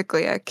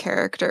basically a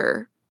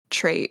character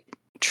trait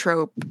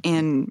trope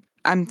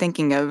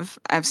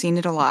I've seen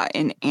it a lot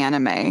in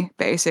anime,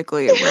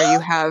 basically, where you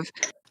have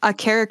a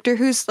character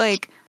who's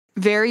like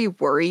very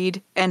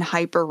worried and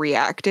hyper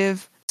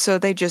reactive. So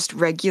they just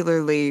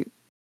regularly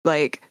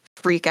like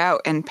freak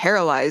out and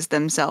paralyze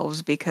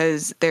themselves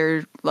because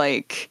they're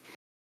like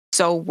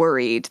so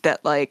worried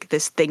that like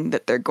this thing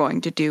that they're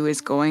going to do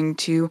is going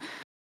to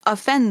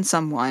offend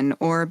someone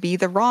or be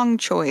the wrong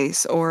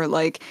choice or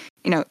like,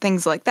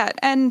 things like that.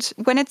 And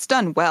when it's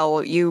done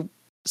well, you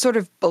sort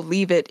of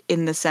believe it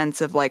in the sense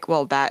of like,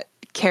 well, that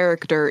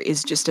character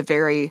is just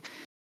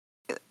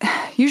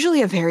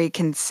usually a very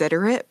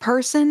considerate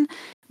person,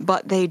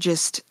 but they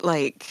just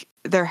like,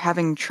 they're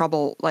having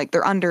trouble, like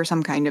they're under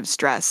some kind of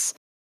stress.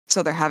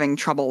 So they're having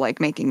trouble like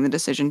making the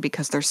decision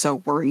because they're so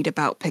worried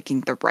about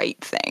picking the right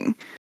thing.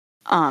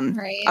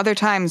 Other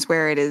times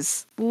where it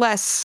is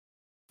less,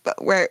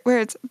 where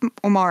it's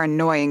more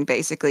annoying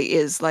basically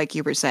is like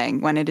you were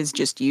saying, when it is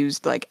just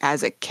used like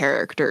as a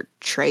character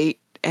trait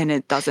and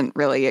it doesn't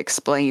really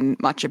explain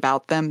much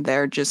about them.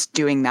 They're just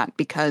doing that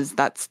because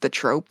that's the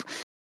trope.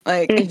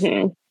 Like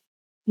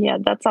yeah,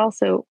 that's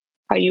also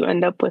how you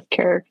end up with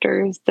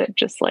characters that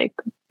just like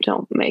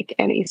don't make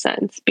any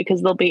sense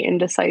because they'll be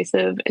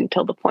indecisive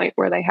until the point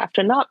where they have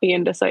to not be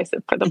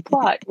indecisive for the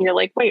plot. And you're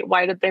like, wait,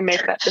 why did they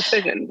make that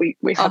decision?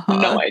 We have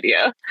no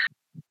idea.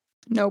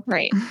 Nope.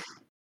 Right.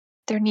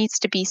 There needs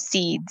to be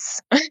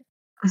seeds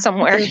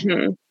somewhere.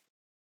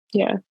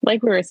 Yeah,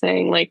 like we were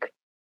saying, like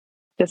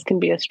this can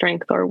be a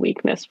strength or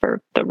weakness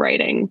for the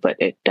writing, but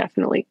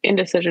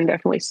indecision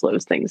definitely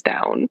slows things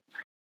down.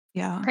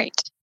 Yeah. Right.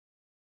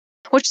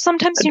 Which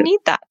sometimes you need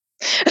that.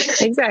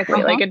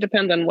 Exactly. Like it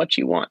depends on what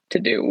you want to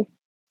do,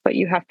 but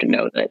you have to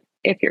know that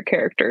if your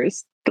character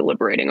is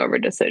deliberating over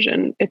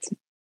decision,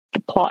 the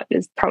plot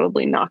is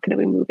probably not going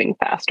to be moving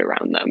fast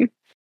around them.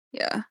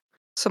 Yeah.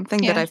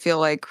 Something that I feel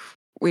like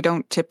we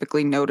don't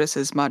typically notice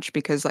as much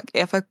because like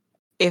if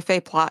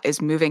a plot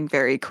is moving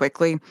very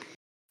quickly,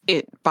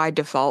 it by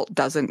default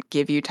doesn't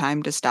give you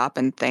time to stop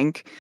and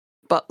think.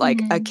 But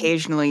like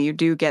occasionally you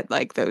do get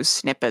like those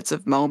snippets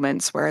of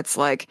moments where it's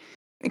like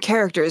the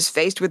character is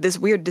faced with this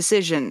weird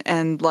decision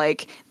and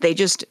like they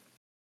just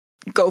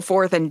go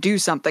forth and do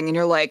something and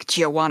you're like,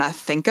 do you want to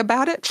think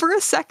about it for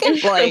a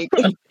second? Like,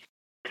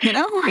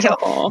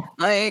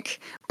 like,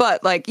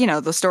 but like,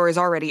 the story's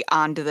already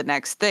on to the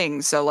next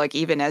thing. So like,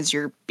 even as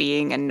you're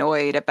being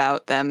annoyed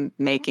about them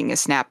making a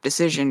snap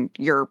decision,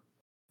 you're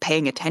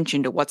paying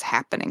attention to what's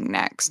happening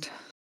next.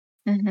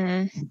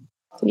 Mm-hmm.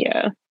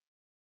 Yeah.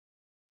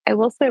 I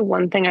will say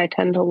one thing I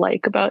tend to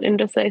like about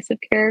indecisive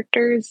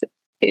characters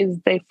is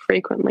they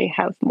frequently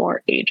have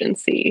more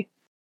agency.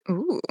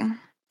 Ooh.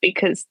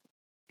 Because,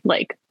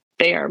 like,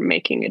 they are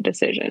making a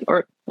decision,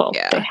 or, well,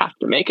 Yeah. they have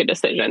to make a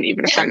decision,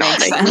 even if That they're not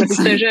makes making sense.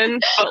 a decision.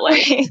 But,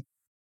 like, Right.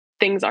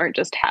 things aren't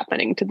just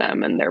happening to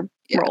them and they're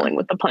rolling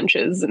with the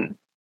punches, and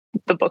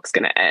the book's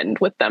going to end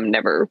with them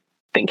never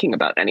thinking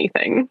about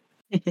anything.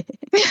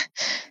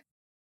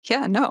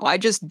 Yeah, no, I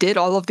just did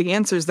all of the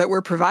answers that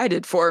were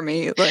provided for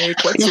me.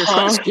 Like, what's your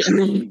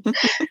question?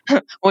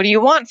 What do you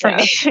want from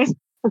me?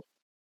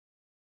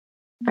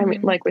 I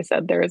mean, like we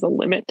said, there is a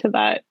limit to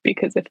that,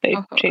 because if they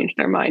change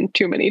their mind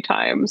too many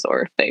times,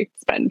 or if they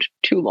spend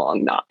too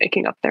long not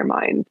making up their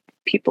mind,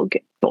 people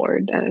get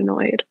bored and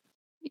annoyed.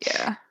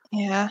 Yeah.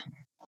 Yeah.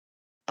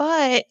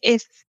 But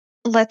if,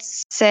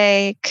 let's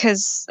say,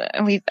 because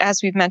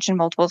as we've mentioned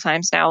multiple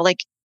times now,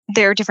 like,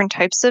 there are different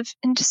types of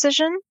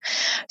indecision.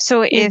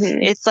 So if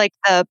it's like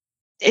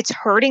it's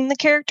hurting the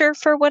character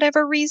for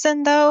whatever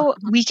reason, though,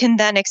 we can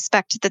then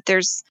expect that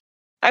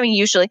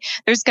usually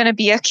there's going to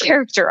be a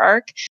character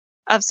arc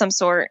of some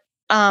sort,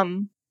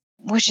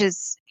 which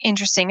is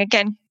interesting.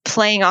 Again,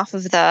 playing off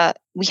of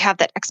we have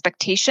that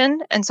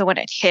expectation. And so when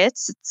it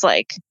hits, it's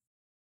like,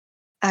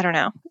 I don't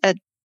know, a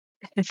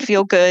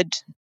feel good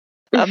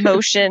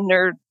emotion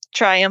or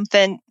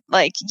triumphant,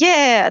 like,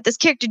 yeah, this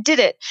character did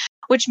it,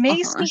 which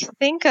makes me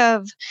think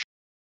of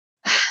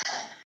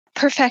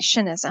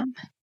perfectionism.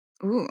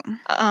 Ooh.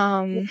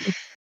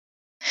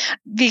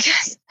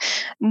 Because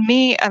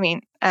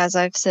as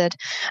I've said,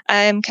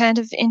 I'm kind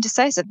of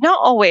indecisive. Not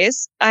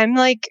always. I'm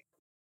like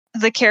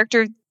the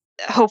character,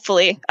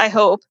 hopefully, I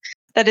hope,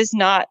 that is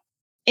not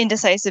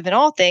indecisive in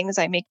all things.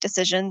 I make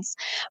decisions.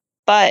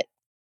 But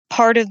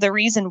part of the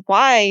reason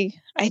why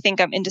I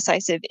think I'm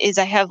indecisive is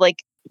I have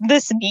like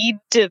this need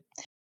to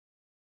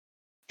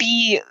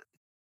be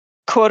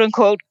quote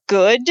unquote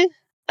good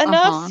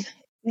enough,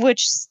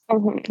 which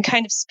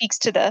kind of speaks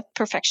to the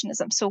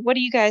perfectionism. So what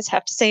do you guys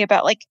have to say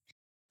about like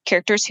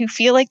characters who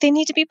feel like they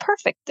need to be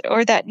perfect,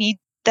 or that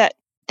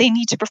they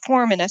need to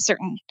perform in a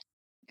certain,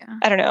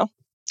 I don't know,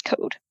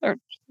 code or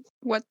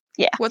what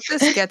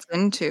this gets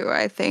into,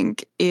 I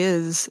think,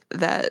 is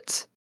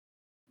that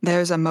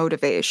there's a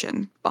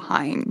motivation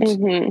behind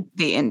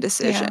the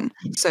indecision.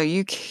 Yeah. So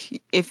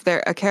if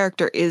a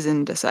character is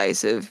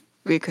indecisive,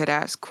 we could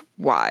ask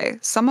why.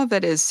 Some of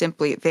it is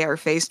simply they are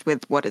faced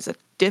with what is a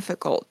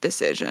difficult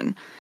decision.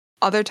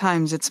 Other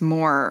times it's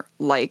more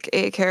like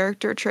a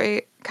character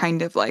trait,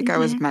 kind of like I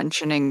was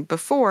mentioning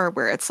before,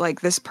 where it's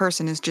like this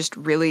person is just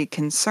really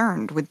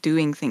concerned with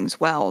doing things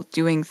well,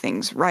 doing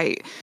things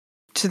right,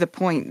 to the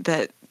point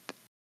that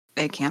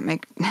they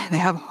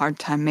have a hard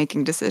time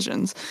making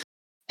decisions.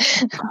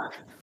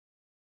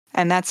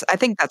 And I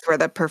think that's where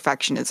the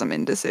perfectionism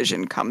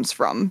indecision comes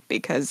from,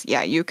 because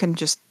you can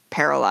just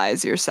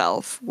paralyze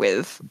yourself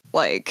with,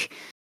 like,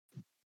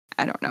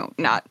 I don't know,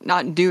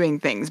 not doing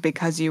things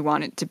because you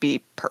want it to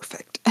be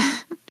perfect.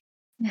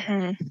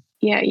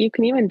 Yeah, you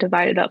can even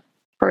divide it up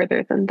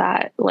further than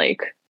that.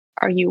 Like,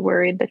 are you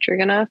worried that you're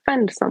going to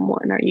offend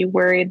someone? Are you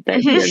worried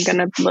that you're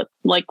going to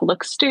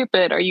look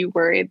stupid? Are you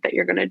worried that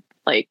you're going to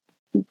like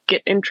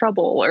get in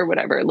trouble or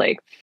whatever? Like,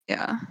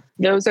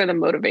 those are the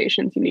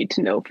motivations you need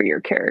to know for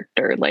your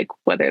character. Like,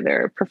 whether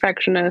they're a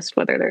perfectionist,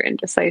 whether they're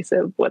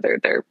indecisive,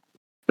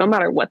 no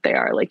matter what they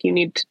are, like, you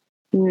need to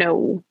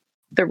know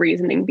the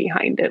reasoning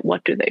behind it.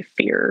 What do they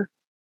fear?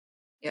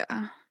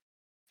 Yeah.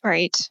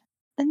 Right.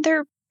 And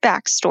their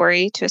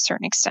backstory to a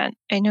certain extent.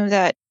 I know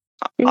that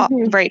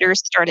writers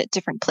start at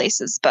different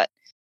places, but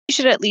you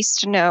should at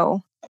least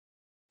know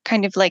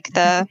kind of like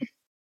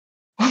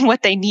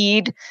what they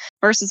need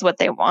versus what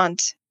they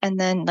want. And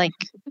then like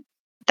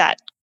that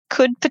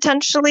could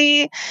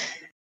potentially,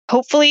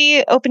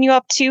 hopefully, open you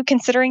up to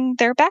considering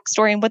their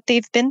backstory and what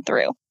they've been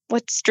through,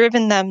 what's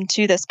driven them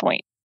to this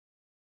point.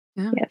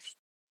 Yeah. Yes.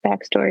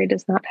 Backstory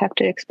does not have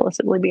to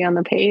explicitly be on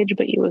the page,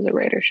 but you as a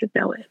writer should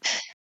know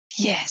it.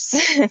 Yes.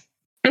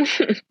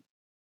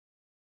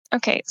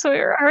 Okay, so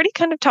we're already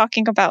kind of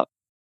talking about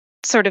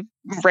sort of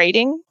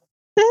writing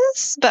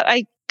this, but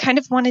I kind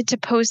of wanted to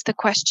pose the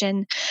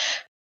question,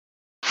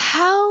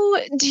 how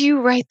do you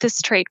write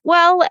this trait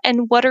well,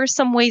 and what are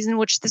some ways in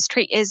which this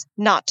trait is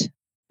not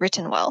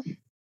written well?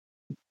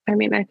 I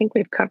mean, I think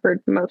we've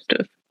covered most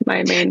of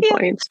my main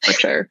points,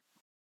 which are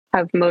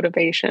have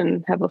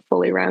motivation, have a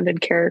fully rounded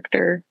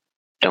character,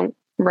 don't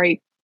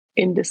write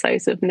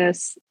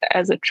indecisiveness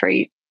as a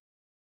trait.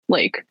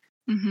 Like,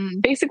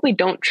 basically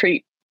don't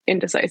treat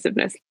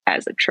indecisiveness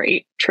as a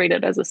trait, treat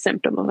it as a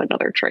symptom of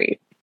another trait.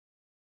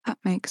 That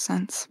makes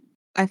sense.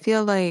 I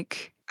feel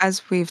like,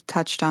 as we've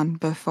touched on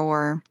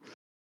before,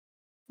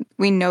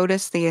 we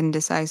notice the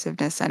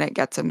indecisiveness and it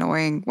gets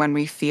annoying when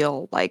we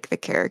feel like the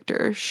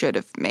character should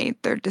have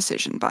made their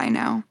decision by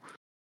now.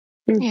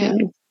 Yeah.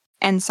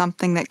 And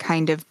something that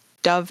kind of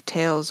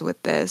dovetails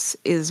with this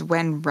is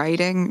when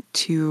writing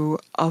to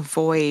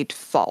avoid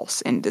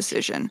false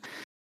indecision.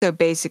 So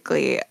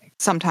basically,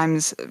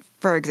 sometimes,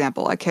 for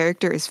example, a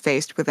character is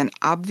faced with an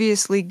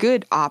obviously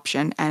good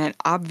option and an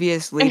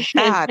obviously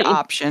bad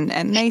option,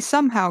 and they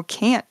somehow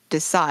can't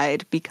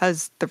decide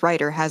because the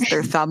writer has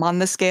their thumb on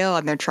the scale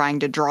and they're trying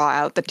to draw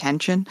out the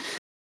tension.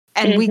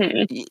 And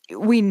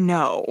we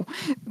know.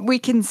 We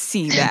can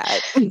see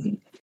that.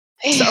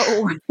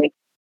 So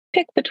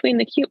pick between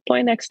the cute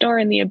boy next door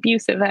and the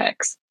abusive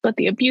ex, but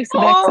the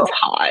abusive ex is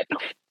hot.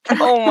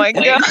 Oh my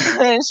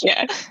gosh.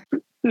 Yeah.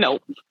 No.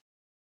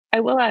 I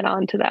will add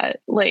on to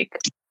that. Like,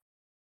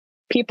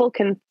 people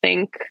can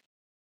think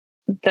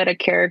that a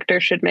character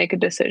should make a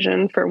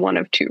decision for one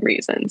of two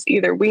reasons.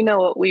 Either we know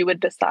what we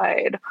would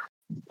decide,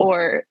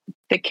 or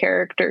the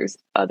character's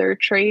other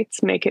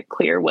traits make it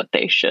clear what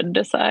they should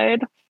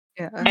decide.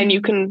 Yeah. And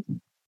you can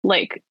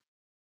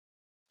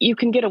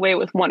get away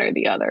with one or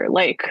the other.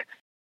 Like,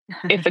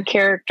 if a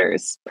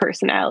character's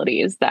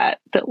personality is that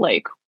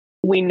like,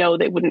 we know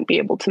they wouldn't be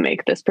able to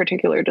make this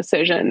particular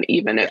decision,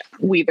 even if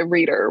we, the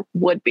reader,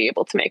 would be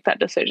able to make that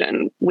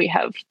decision, we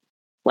have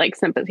like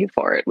sympathy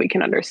for it. We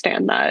can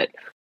understand that.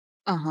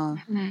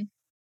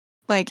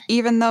 Like,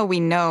 even though we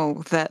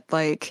know that,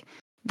 like,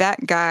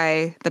 that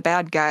guy, the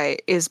bad guy,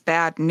 is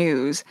bad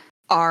news,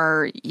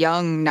 our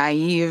young,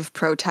 naive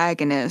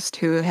protagonist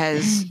who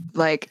has,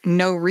 like,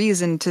 no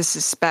reason to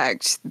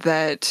suspect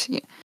that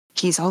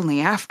he's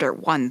only after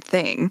one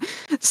thing.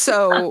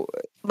 So,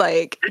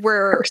 like,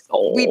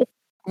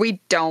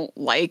 we don't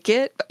like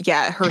it.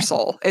 Yeah, her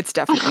soul. It's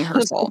definitely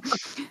her soul.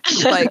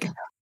 Like,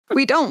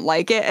 we don't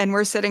like it, and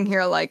we're sitting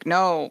here like,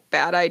 no,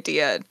 bad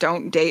idea.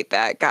 Don't date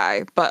that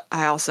guy. But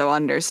I also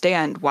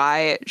understand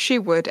why she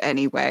would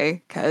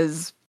anyway,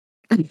 because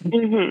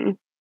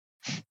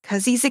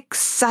he's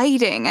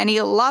exciting and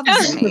he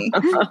loves me.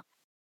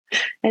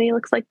 And he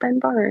looks like Ben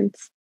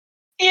Barnes.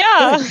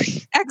 Yeah.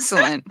 Good.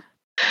 Excellent.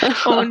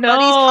 Oh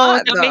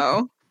no. But he's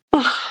hot,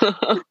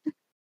 though.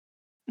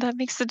 That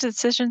makes the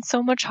decision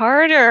so much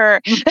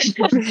harder.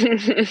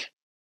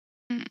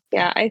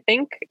 Yeah, I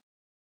think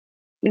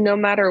no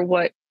matter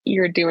what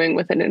you're doing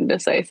with an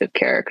indecisive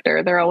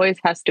character, there always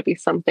has to be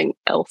something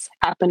else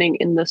happening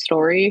in the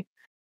story.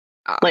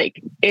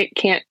 Like, it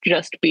can't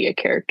just be a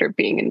character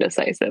being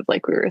indecisive,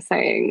 like we were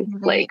saying.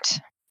 Right. Like,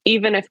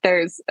 even if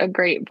there's a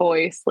great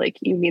voice, like,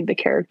 you need the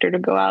character to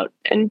go out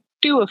and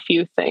do a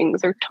few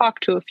things or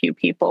talk to a few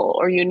people,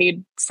 or you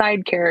need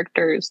side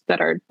characters that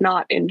are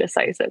not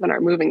indecisive and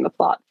are moving the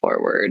plot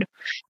forward.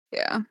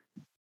 Yeah.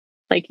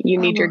 Like, you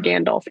need your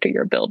Gandalf to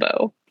your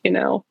Bilbo, you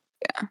know?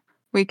 Yeah.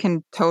 We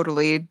can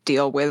totally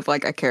deal with,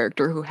 like, a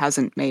character who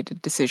hasn't made a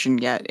decision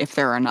yet if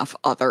there are enough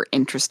other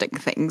interesting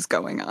things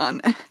going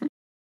on.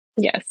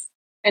 Yes.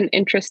 And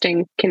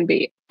interesting can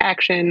be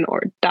action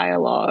or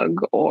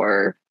dialogue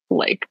or,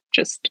 like,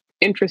 just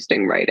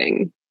interesting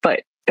writing,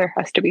 but there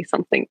has to be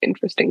something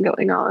interesting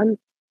going on,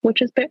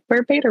 which is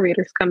where beta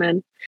readers come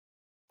in.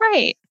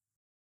 Right.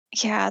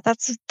 Yeah,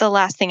 that's the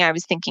last thing I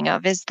was thinking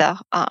of, is the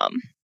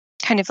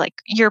kind of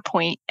like your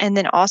point, and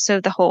then also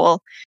the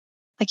whole,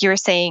 like you were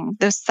saying,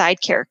 those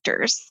side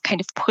characters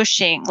kind of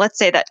pushing. Let's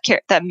say that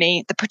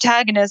the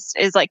protagonist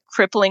is like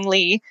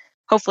cripplingly,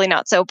 hopefully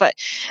not so, but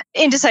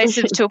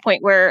indecisive to a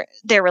point where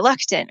they're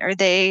reluctant, or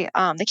they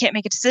can't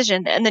make a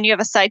decision, and then you have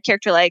a side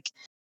character like,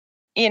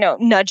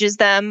 nudges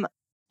them.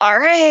 All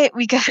right,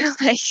 we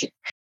gotta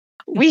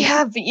we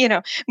have,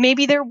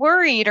 maybe they're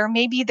worried, or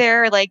maybe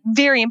they're like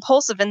very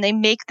impulsive and they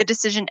make the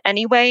decision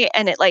anyway,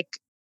 and it like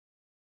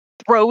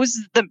throws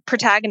the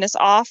protagonist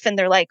off, and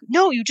they're like,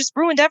 no, you just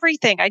ruined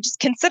everything. I just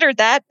considered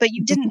that, but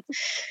you didn't.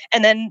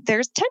 And then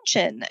there's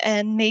tension,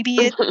 and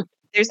maybe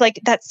there's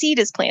like that seed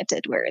is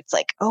planted where it's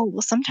like, oh,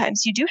 well,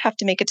 sometimes you do have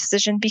to make a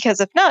decision,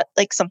 because if not,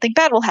 like, something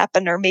bad will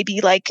happen, or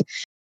maybe like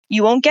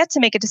you won't get to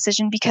make a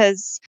decision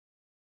because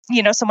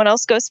someone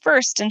else goes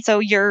first, and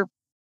so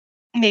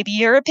maybe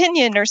your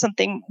opinion or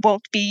something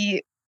won't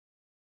be,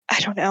 I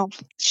don't know,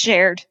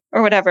 shared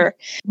or whatever.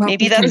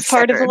 Maybe that's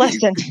part of the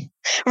lesson.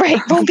 Right,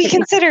 won't be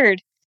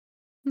considered.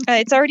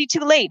 It's already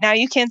too late. Now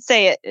you can't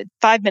say it.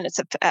 5 minutes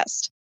have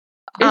passed.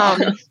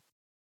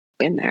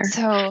 In there.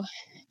 So,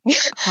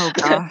 oh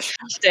gosh.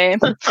 Same.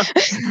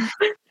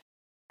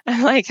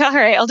 I'm like, all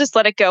right, I'll just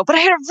let it go. But I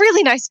had a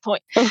really nice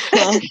point.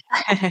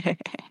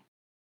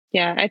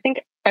 Yeah, I think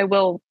I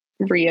will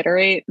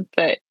reiterate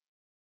that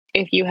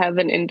if you have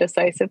an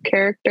indecisive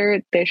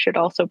character, they should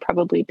also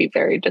probably be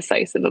very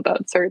decisive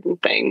about certain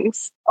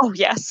things. Oh,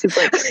 yes.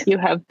 Like, you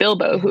have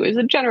Bilbo, who is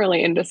a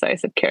generally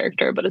indecisive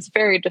character, but is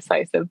very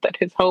decisive that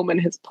his home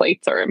and his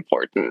plates are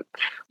important.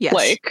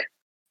 Yes.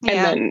 And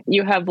then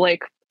you have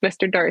like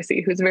Mr.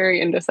 Darcy, who's very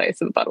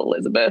indecisive about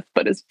Elizabeth,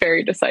 but is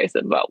very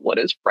decisive about what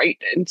is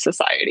right in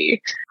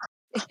society.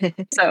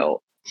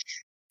 So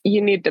you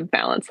need to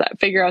balance that,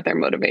 figure out their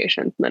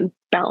motivations, and then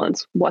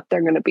balance what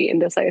they're going to be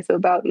indecisive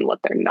about and what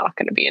they're not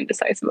going to be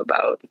indecisive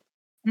about.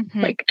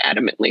 Like,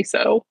 adamantly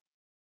so.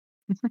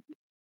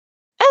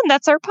 And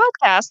that's our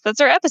podcast. That's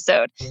our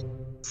episode.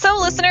 So,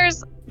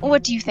 listeners,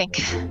 what do you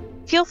think?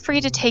 Feel free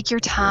to take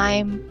your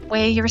time,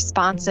 weigh your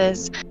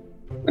responses,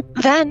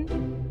 then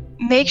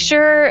make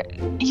sure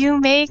you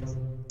make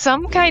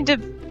some kind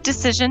of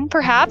decision,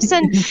 perhaps.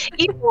 And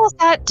email us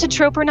at to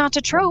trope or not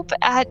to trope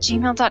at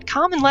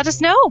gmail.com and let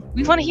us know.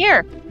 We want to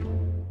hear.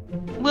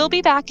 We'll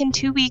be back in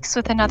 2 weeks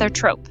with another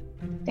trope.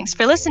 Thanks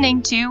for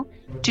listening to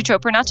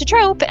Trope or Not to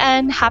Trope,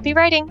 and happy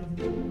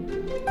writing.